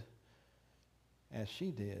could as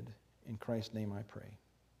she did. In Christ's name I pray.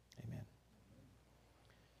 Amen.